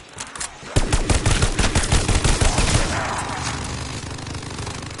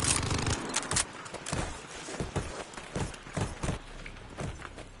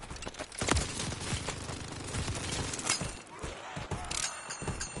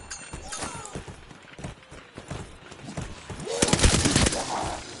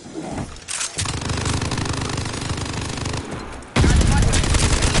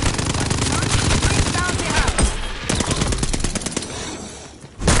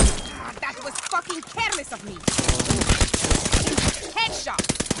 Fucking careless of me. Headshot.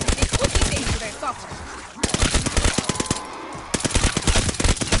 And quickly things to their suffering.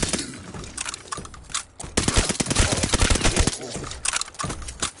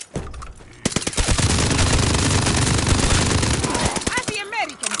 As the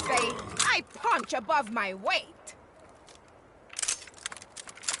Americans say, I punch above my weight.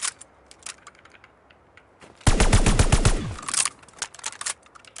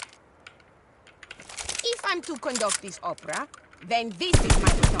 If I'm to conduct this opera, then this is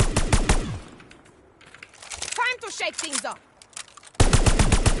my return. Time to shake things up.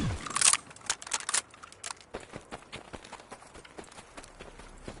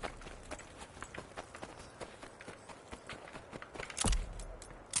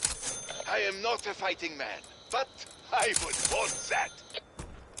 I am not a fighting man, but I would want that.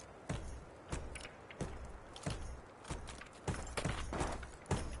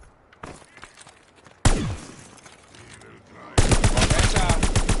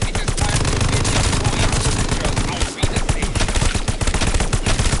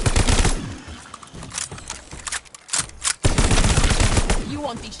 You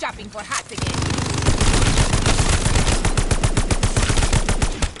won't be shopping for hats again.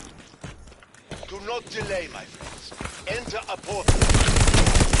 Do not delay, my friends. Enter a portal.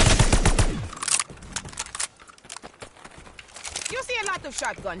 You see a lot of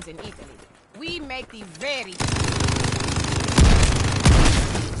shotguns in Italy. We make the very...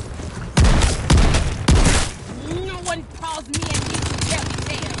 No one calls me and you to jelly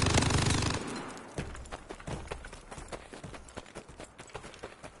tail.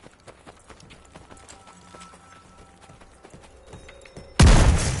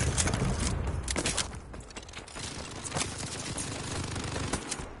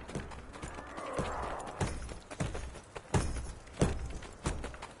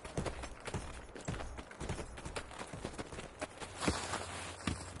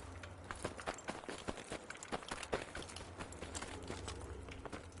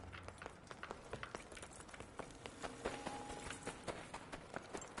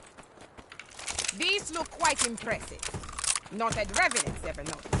 These look quite impressive. Not that revenants ever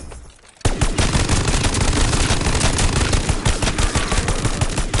noticed.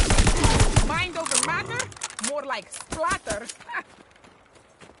 Mind over matter? More like splatter.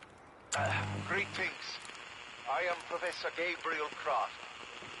 Greetings. I am Professor Gabriel Kraft.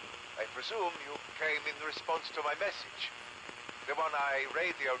 I presume you came in response to my message. The one I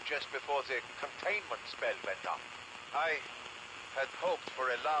radioed just before the containment spell went up. I had hoped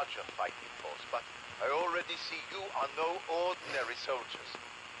for a larger fighting force, but I already see you are no ordinary soldiers.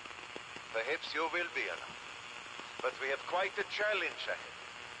 Perhaps you will be enough. But we have quite a challenge ahead.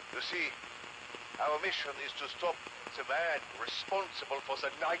 You see, our mission is to stop the man responsible for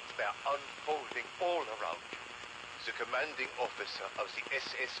the nightmare unfolding all around you. The commanding officer of the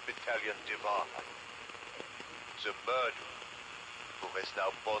SS Battalion Divana. The murderer who has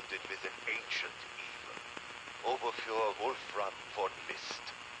now bonded with an ancient evil. Oberfuhrer Wolfram von List.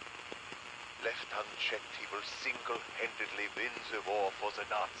 Left unchecked, he will single-handedly win the war for the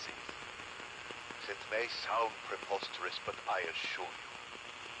Nazis. That may sound preposterous, but I assure you,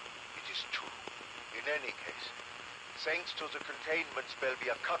 it is true. In any case, thanks to the containment spell, we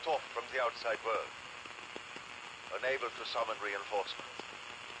are cut off from the outside world. Unable to summon reinforcements,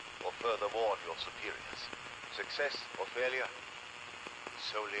 or further warn your superiors. Success or failure,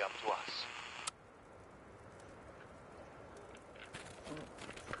 solely up to us.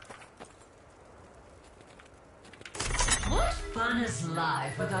 What fun is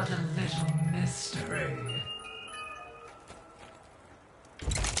life without a little mystery?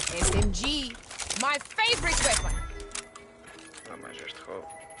 SMG, my favorite weapon. Ah, mas este roubo.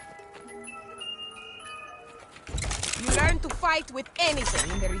 You learn to fight with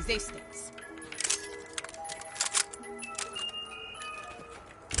anything in the resistance.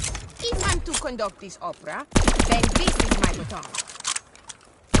 want to conduct this opera, then this is my baton.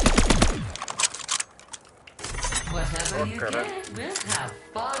 Whatever you cara. get, we'll have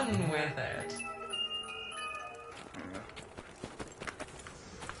fun with it.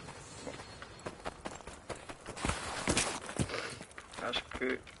 Acho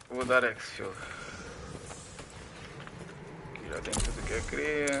que vou dar X-Fuel. Aqui já tem tudo que eu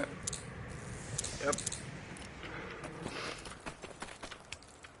queria. Yep.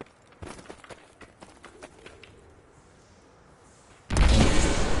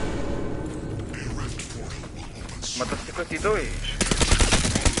 Mata 52.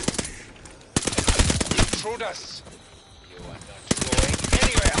 Intruders! You are not going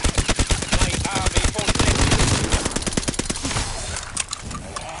anywhere! My army won't let you.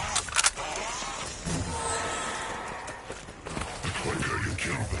 The quicker you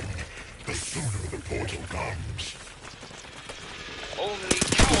kill them, the sooner the portal comes. Only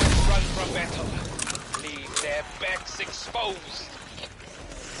cowards run from battle. Leave their backs exposed.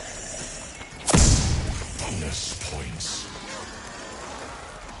 Bonus points.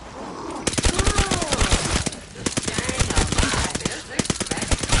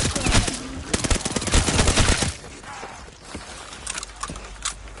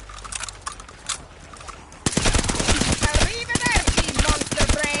 Arrivederci, monster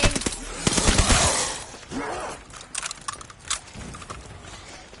brains!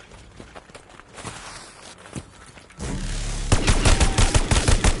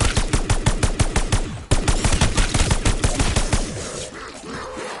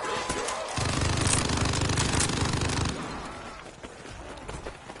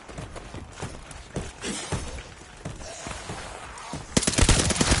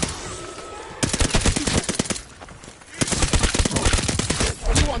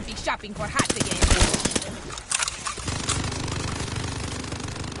 You won't be shopping for hats again.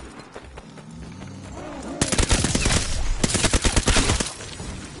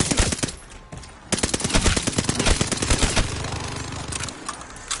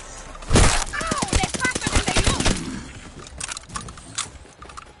 Ow! They're faster than they look!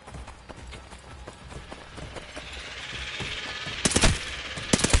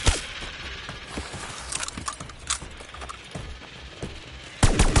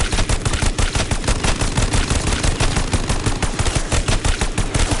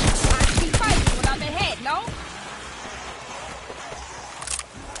 I'd be fighting without the head, no?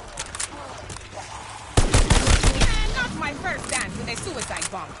 Not my first dance with a suicide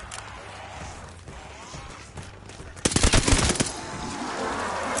bomb.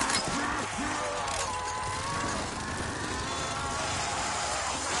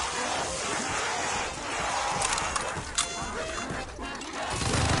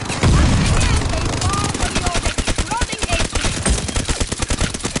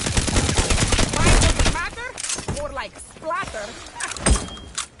 Why does it matter? More like splatter.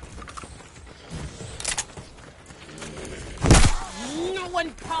 No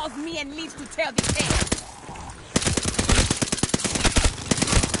one calls me and needs to tell the tale.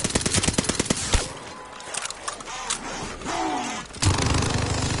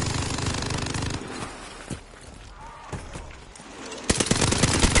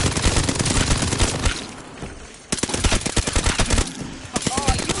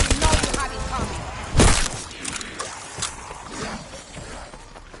 Oh, you know you have it coming.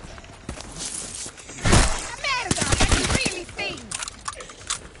 Merda, that really stings.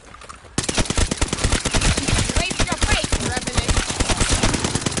 Raise your face, Revenant.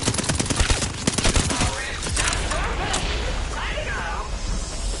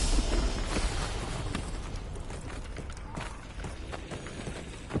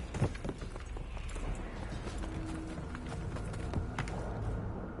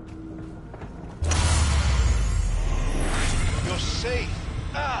 You're safe.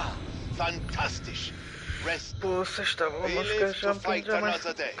 Ah, fantastisch. Rest. Poça, estava uma We mosca live já to fight já mais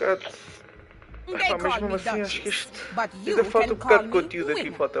another day. focado. They Pá, mas call mesmo me assim acho que Duchess, isto but you ainda falta can um call bocado de me conteúdo aqui,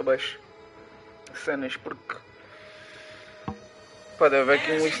 Winnie. falta mais cenas, porque pode haver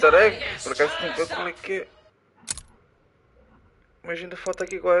aqui um easter egg, por acaso tenho que ver qual é que é. Mas ainda falta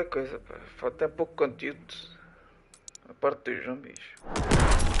aqui qualquer coisa, pá. Falta pouco conteúdo, a parte dos zombies.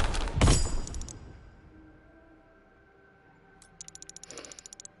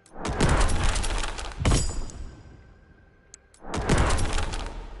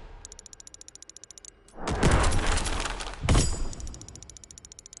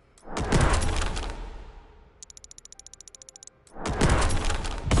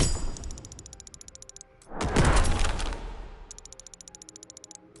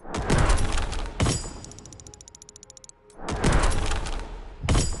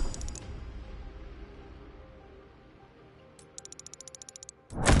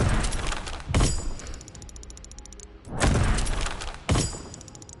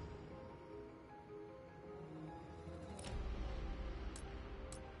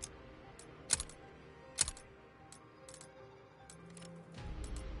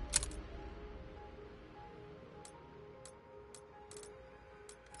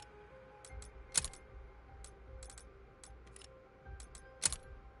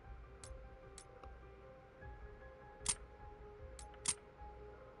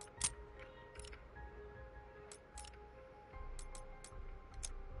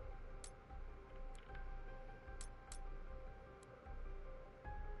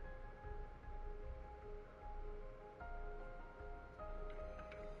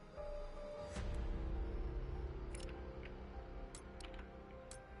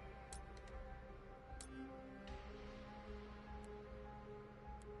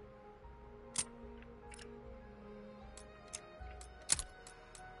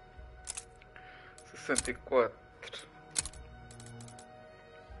 104.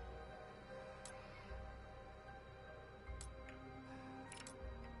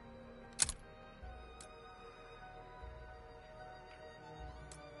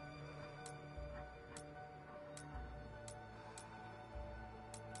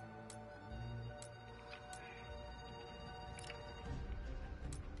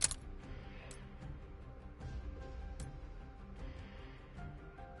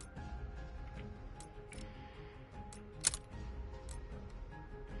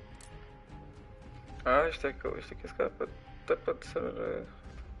 Ah, isto aqui se calhar até pode ser.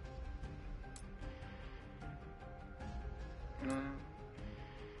 Não.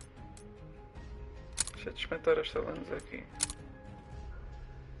 Deixa eu despentar esta lens aqui.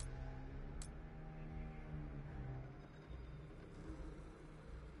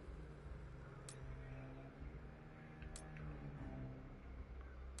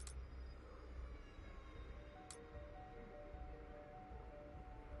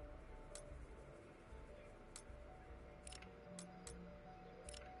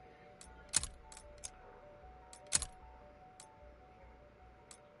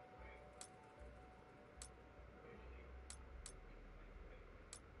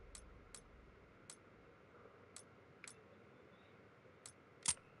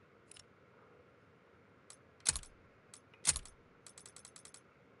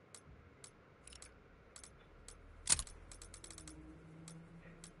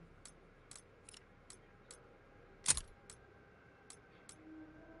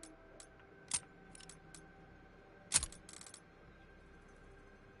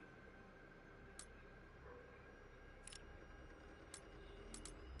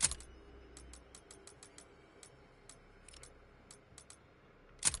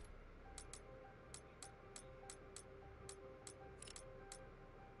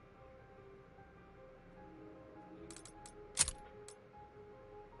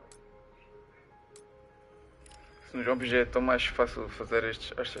 Nos jogos é tão mais fácil fazer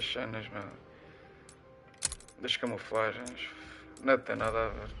estas cenas, meu. Das camuflagens. Não tem nada a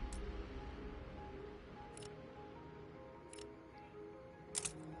ver.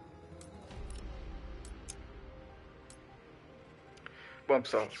 Bom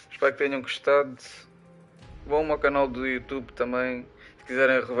pessoal, espero que tenham gostado. Vão ao meu canal do YouTube também. Se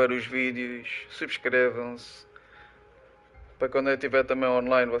quiserem rever os vídeos, subscrevam-se. Para quando eu estiver também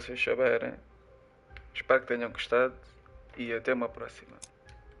online vocês saberem. Espero que tenham gostado e até uma próxima.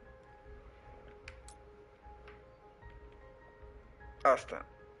 Hasta.